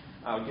him,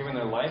 giving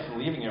their life and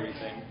leaving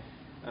everything.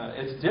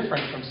 It's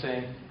different from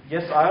saying,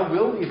 yes, I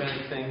will leave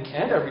anything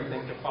and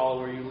everything to follow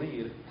where you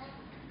lead.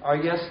 Our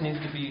yes needs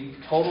to be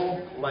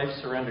total life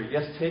surrender.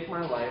 Yes, take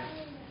my life,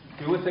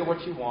 do with it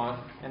what you want,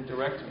 and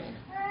direct me.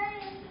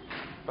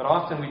 But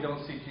often we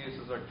don't see Jesus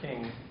as our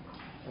king,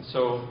 and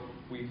so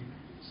we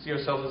see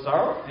ourselves as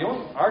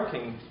our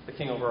king, the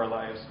king over our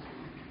lives.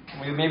 And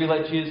we maybe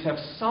let Jesus have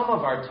some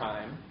of our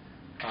time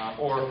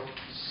or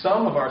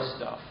some of our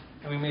stuff,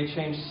 and we may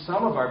change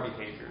some of our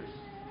behaviors,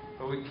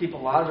 but we keep a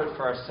lot of it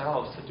for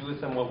ourselves to do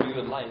with them what we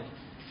would like.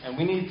 And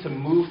we need to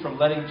move from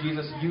letting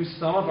Jesus use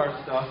some of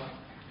our stuff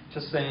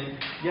to saying,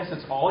 yes,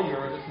 it's all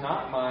yours, it's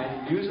not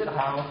mine. Use it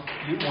how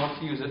you want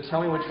to use it.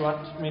 Tell me what you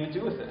want me to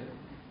do with it.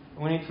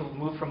 We need to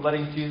move from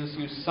letting Jesus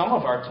use some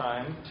of our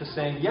time to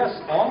saying,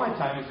 yes, all my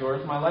time is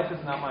yours. My life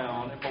is not my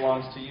own. It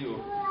belongs to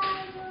you.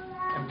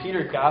 And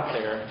Peter got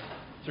there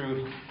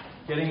through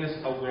getting this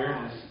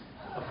awareness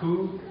of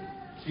who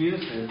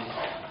Jesus is,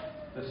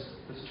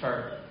 this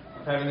chart,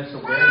 of having this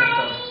awareness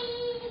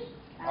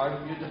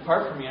of, you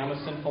depart from me, I'm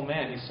a sinful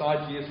man. He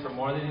saw Jesus for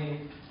more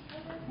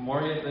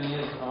than he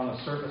is on the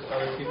surface to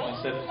other people. And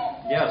he said,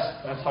 Yes,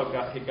 that's how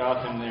God, He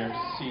got him there.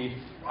 See,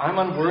 I'm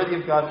unworthy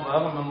of God's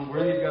love. I'm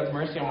unworthy of God's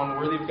mercy. I'm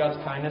unworthy of God's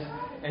kindness.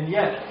 And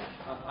yet,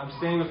 I'm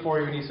standing before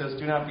you and He says,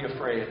 do not be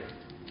afraid.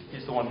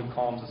 He's the one who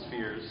calms His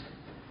fears.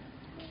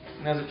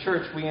 And as a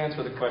church, we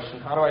answer the question,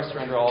 how do I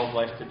surrender all of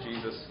life to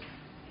Jesus?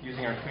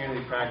 Using our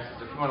community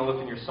practices. If you want to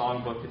look in your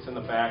songbook, it's in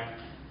the back,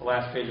 the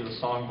last page of the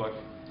songbook.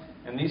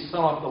 And these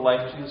sum up the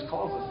life Jesus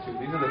calls us to.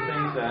 These are the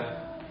things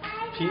that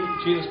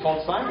Jesus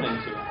called Simon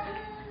into.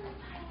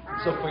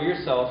 So for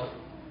yourself,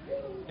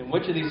 in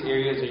which of these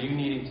areas are you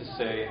needing to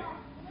say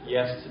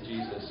yes to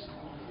Jesus?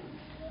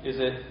 Is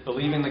it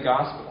believing the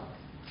gospel?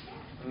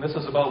 And this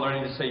is about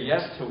learning to say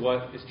yes to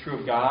what is true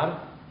of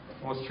God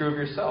and what's true of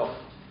yourself.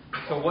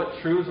 So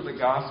what truths of the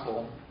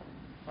gospel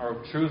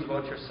or truths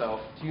about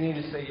yourself do you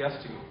need to say yes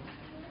to?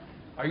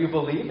 Are you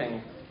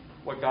believing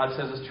what God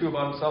says is true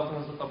about Himself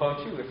and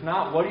about you? If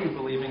not, what are you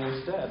believing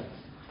instead?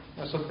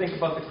 So think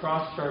about the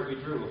cross chart we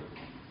drew.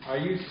 Are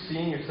you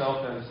seeing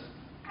yourself as,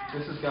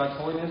 this is God's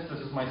holiness,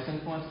 this is my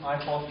sinfulness,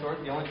 I fall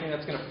short. The only thing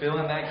that's going to fill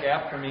in that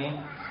gap for me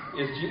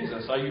is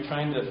Jesus. Are you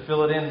trying to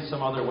fill it in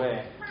some other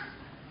way?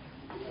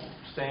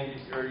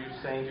 Are you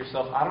saying to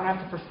yourself, I don't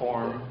have to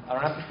perform, I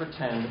don't have to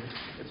pretend.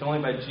 It's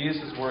only by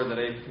Jesus' word that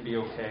I can be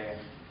okay.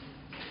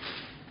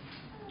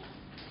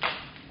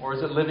 Or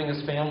is it living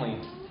as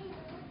family?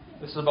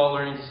 This is about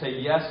learning to say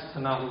yes to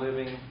not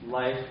living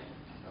life,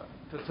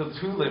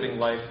 to living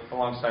life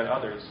alongside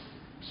others.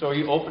 So are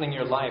you opening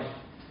your life,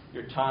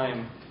 your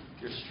time,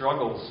 your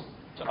struggles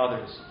to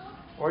others?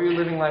 Or are you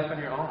living life on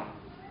your own?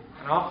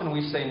 And often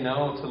we say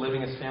no to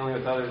living as family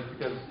with others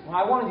because, well,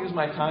 I want to use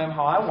my time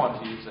how I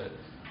want to use it.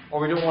 Or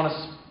we don't want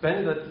to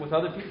spend it with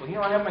other people. You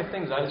know, I have my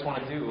things I just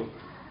want to do.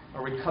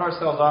 Or we cut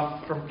ourselves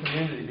off from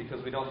community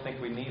because we don't think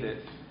we need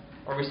it.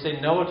 Or we say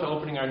no to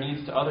opening our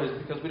needs to others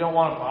because we don't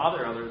want to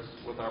bother others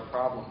with our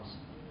problems.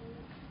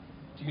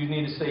 Do you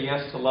need to say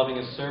yes to loving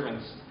as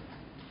servants?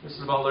 This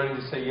is about learning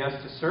to say yes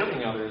to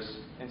serving others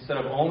instead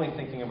of only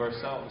thinking of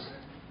ourselves.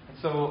 And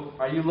so,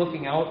 are you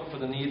looking out for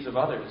the needs of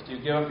others? Do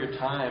you give up your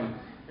time,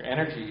 your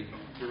energy,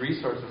 your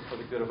resources for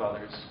the good of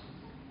others?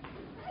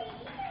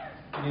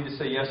 You need to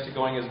say yes to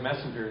going as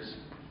messengers.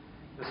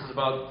 This is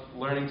about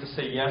learning to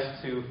say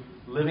yes to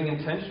living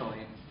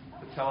intentionally,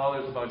 to tell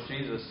others about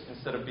Jesus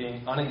instead of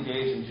being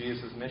unengaged in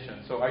Jesus'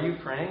 mission. So are you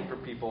praying for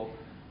people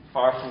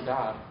far from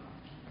God?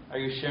 Are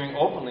you sharing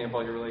openly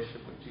about your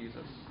relationship with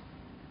Jesus?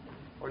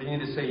 Or do you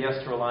need to say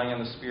yes to relying on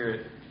the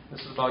Spirit? This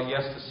is about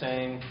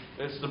saying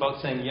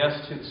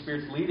yes to the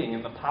Spirit's leading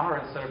and the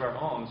power instead of our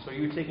own. So are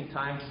you taking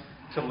time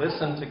to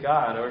listen to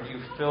God, or do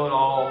you fill it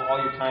all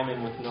your time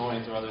in with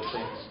noise or other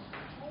things?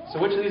 So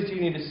which of these do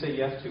you need to say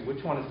yes to?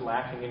 Which one is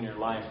lacking in your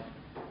life?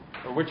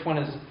 Or which one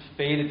is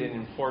faded in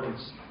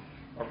importance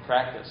or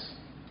practice?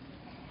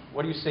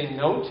 What do you say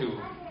no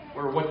to?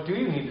 Or what do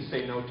you need to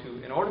say no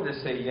to in order to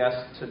say yes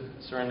to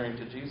surrendering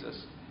to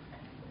Jesus?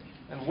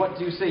 And what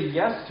do you say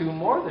yes to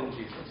more than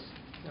Jesus?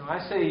 You know, I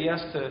say yes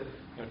to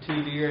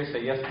TV, or I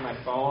say yes to my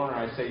phone, or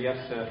I say yes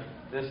to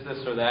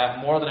this, or that,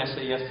 more than I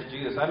say yes to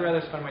Jesus. I'd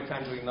rather spend my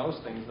time doing those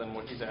things than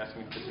what He's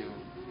asking me to do.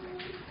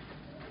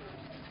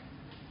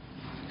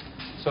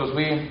 So as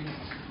we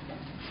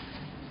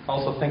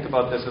also think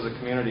about this as a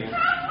community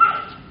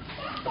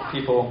of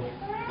people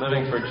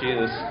living for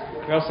Jesus,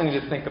 we also need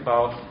to think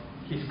about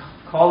He's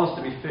called us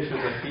to be fishers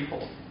of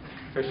people,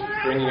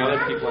 bringing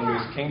other people into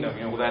His kingdom.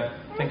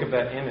 Think of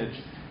that image.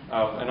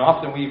 And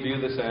often we view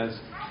this as,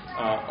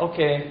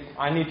 okay,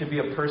 I need to be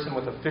a person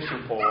with a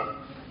fishing pole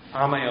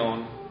on my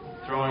own,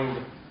 throwing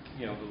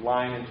the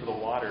line into the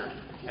water,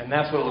 and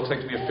that's what it looks like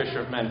to be a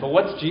fisher of men. But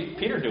what's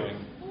Peter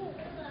doing?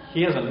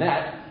 He has a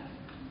net.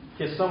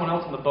 He has someone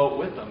else in the boat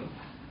with him,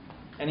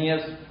 and he has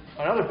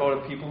another boat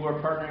of people who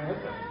are partnering with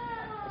him.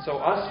 And so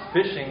us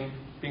fishing,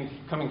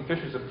 becoming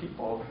fishers of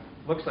people,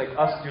 looks like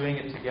us doing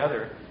it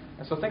together.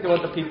 And so think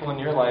about the people in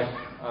your life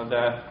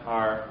that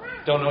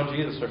don't know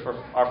Jesus or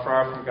are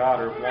far from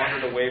God or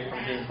wandered away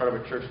from being part of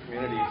a church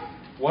community.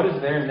 What is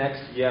their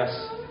next yes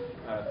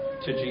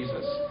to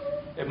Jesus?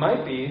 It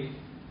might be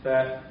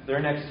that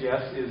their next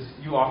yes is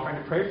you offering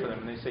to pray for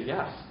them, and they say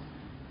yes.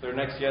 Their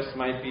next yes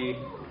might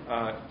be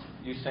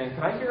you saying,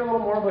 can I hear a little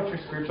more about your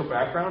spiritual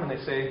background? And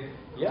they say,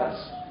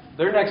 yes.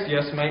 Their next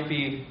yes might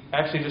be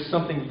actually just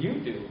something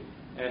you do.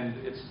 And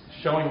it's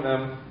showing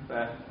them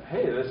that,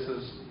 hey,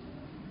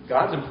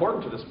 God's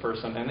important to this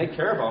person, and they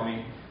care about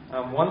me.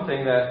 One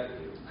thing that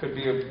could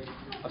be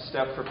a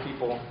step for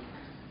people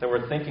that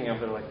we're thinking of,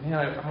 they're like, man,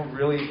 I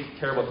really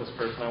care about this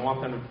person. I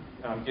want them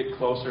to get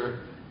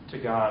closer to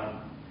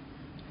God.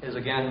 Is,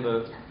 again,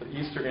 the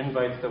Easter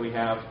invites that we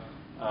have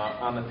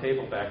on the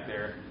table back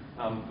there.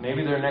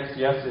 Maybe their next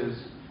yes is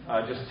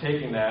just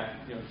taking that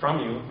from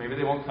you. Maybe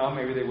they won't come,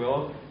 maybe they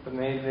will, but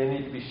they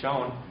need to be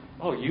shown,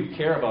 oh, you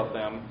care about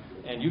them,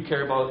 and you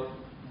care about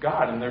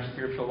God and their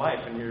spiritual life,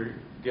 and you're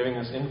giving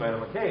this invite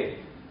of like, hey,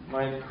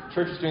 my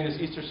church is doing this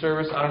Easter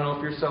service. I don't know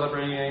if you're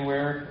celebrating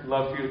anywhere. I'd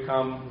love for you to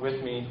come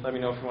with me. Let me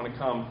know if you want to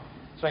come.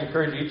 So I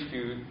encourage each of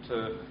you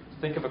to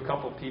think of a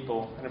couple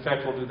people, and in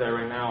fact, we'll do that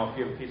right now. If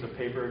you have a piece of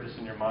paper just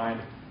in your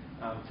mind,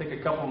 take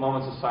a couple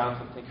moments of silence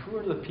and think, who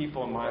are the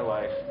people in my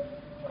life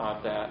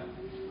that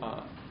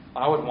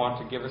I would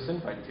want to give this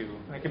invite to?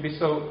 And it can be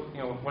so,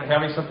 when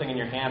having something in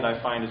your hand,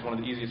 I find, is one of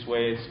the easiest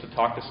ways to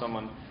talk to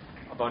someone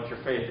about your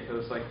faith,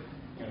 because it's like,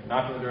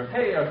 knocking on the door,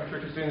 hey, our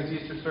church is doing this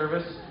Easter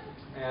service,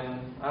 and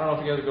I don't know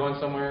if you guys are going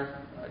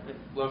somewhere. I'd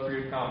love for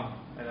you to come.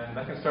 And then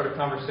I can start a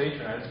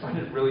conversation. I just find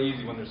it really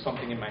easy when there's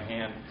something in my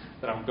hand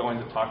that I'm going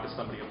to talk to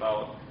somebody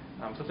about.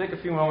 So take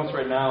a few moments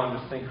right now and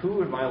just think,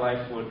 who in my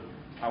life would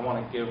I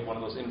want to give one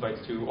of those invites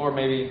to? Or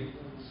maybe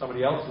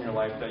somebody else in your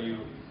life that you,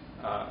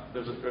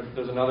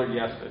 there's another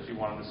yes that you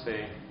wanted to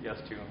say yes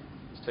to.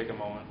 Just take a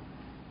moment.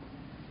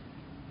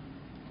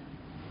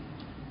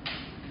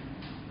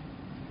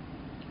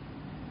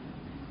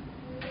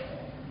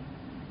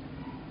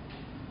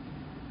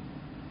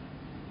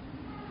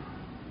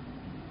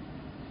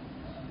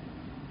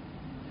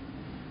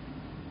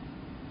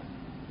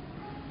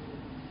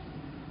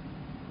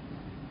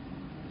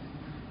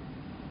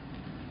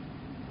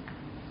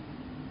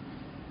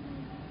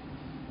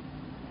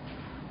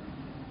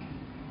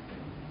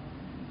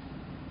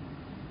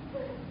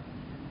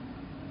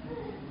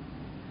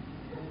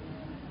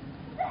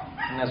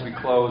 And as we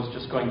close,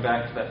 just going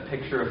back to that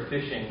picture of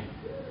fishing,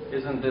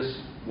 isn't this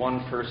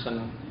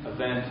one-person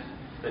event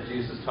that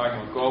Jesus is talking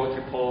about? Go out with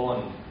your pole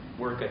and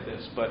work at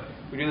this. But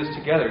we do this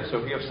together. So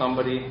if you have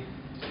somebody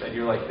that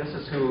you're like, this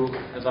is who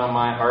is on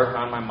my heart,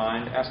 on my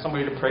mind, ask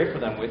somebody to pray for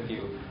them with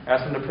you.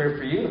 Ask them to pray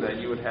for you, that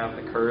you would have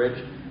the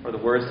courage or the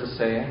words to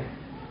say.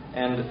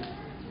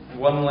 And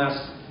one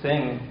last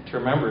thing to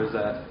remember is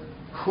that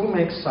who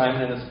makes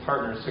Simon and his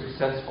partners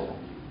successful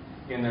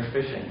in their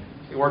fishing?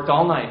 They worked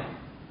all night.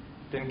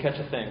 Didn't catch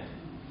a thing.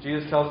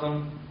 Jesus tells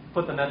them,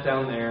 put the net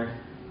down there.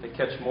 They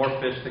catch more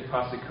fish than they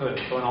possibly could.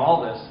 So in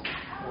all this,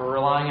 we're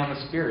relying on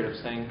the Spirit of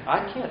saying,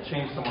 I can't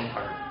change someone's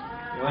heart.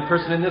 The only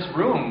person in this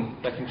room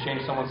that can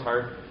change someone's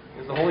heart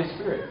is the Holy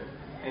Spirit.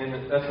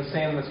 And that's the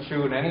same that's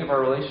true in any of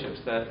our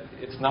relationships, that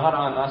it's not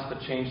on us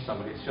to change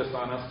somebody. It's just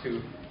on us to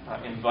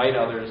invite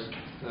others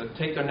to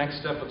take their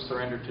next step of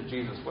surrender to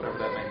Jesus, whatever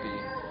that may be.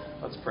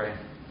 Let's pray.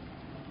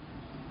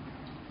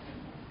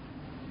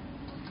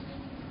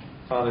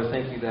 Father,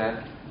 thank you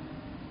that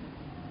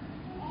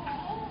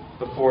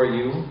before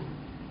you,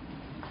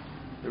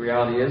 the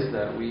reality is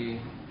that we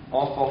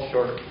all fall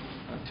short,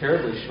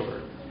 terribly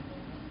short.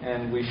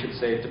 And we should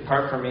say,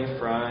 depart from me,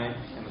 for I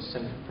am a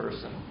sinful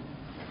person.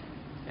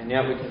 And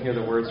yet we can hear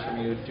the words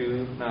from you,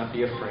 do not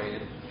be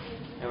afraid.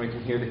 And we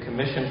can hear the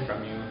commission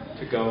from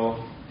you to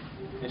go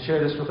and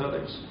share this with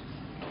others.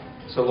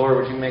 So Lord,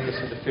 would you make us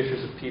into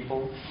fishers of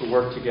people who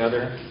work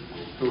together,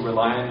 who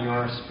rely on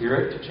your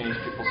Spirit to change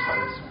people's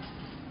hearts.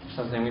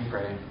 In His name we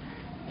pray.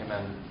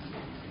 Amen.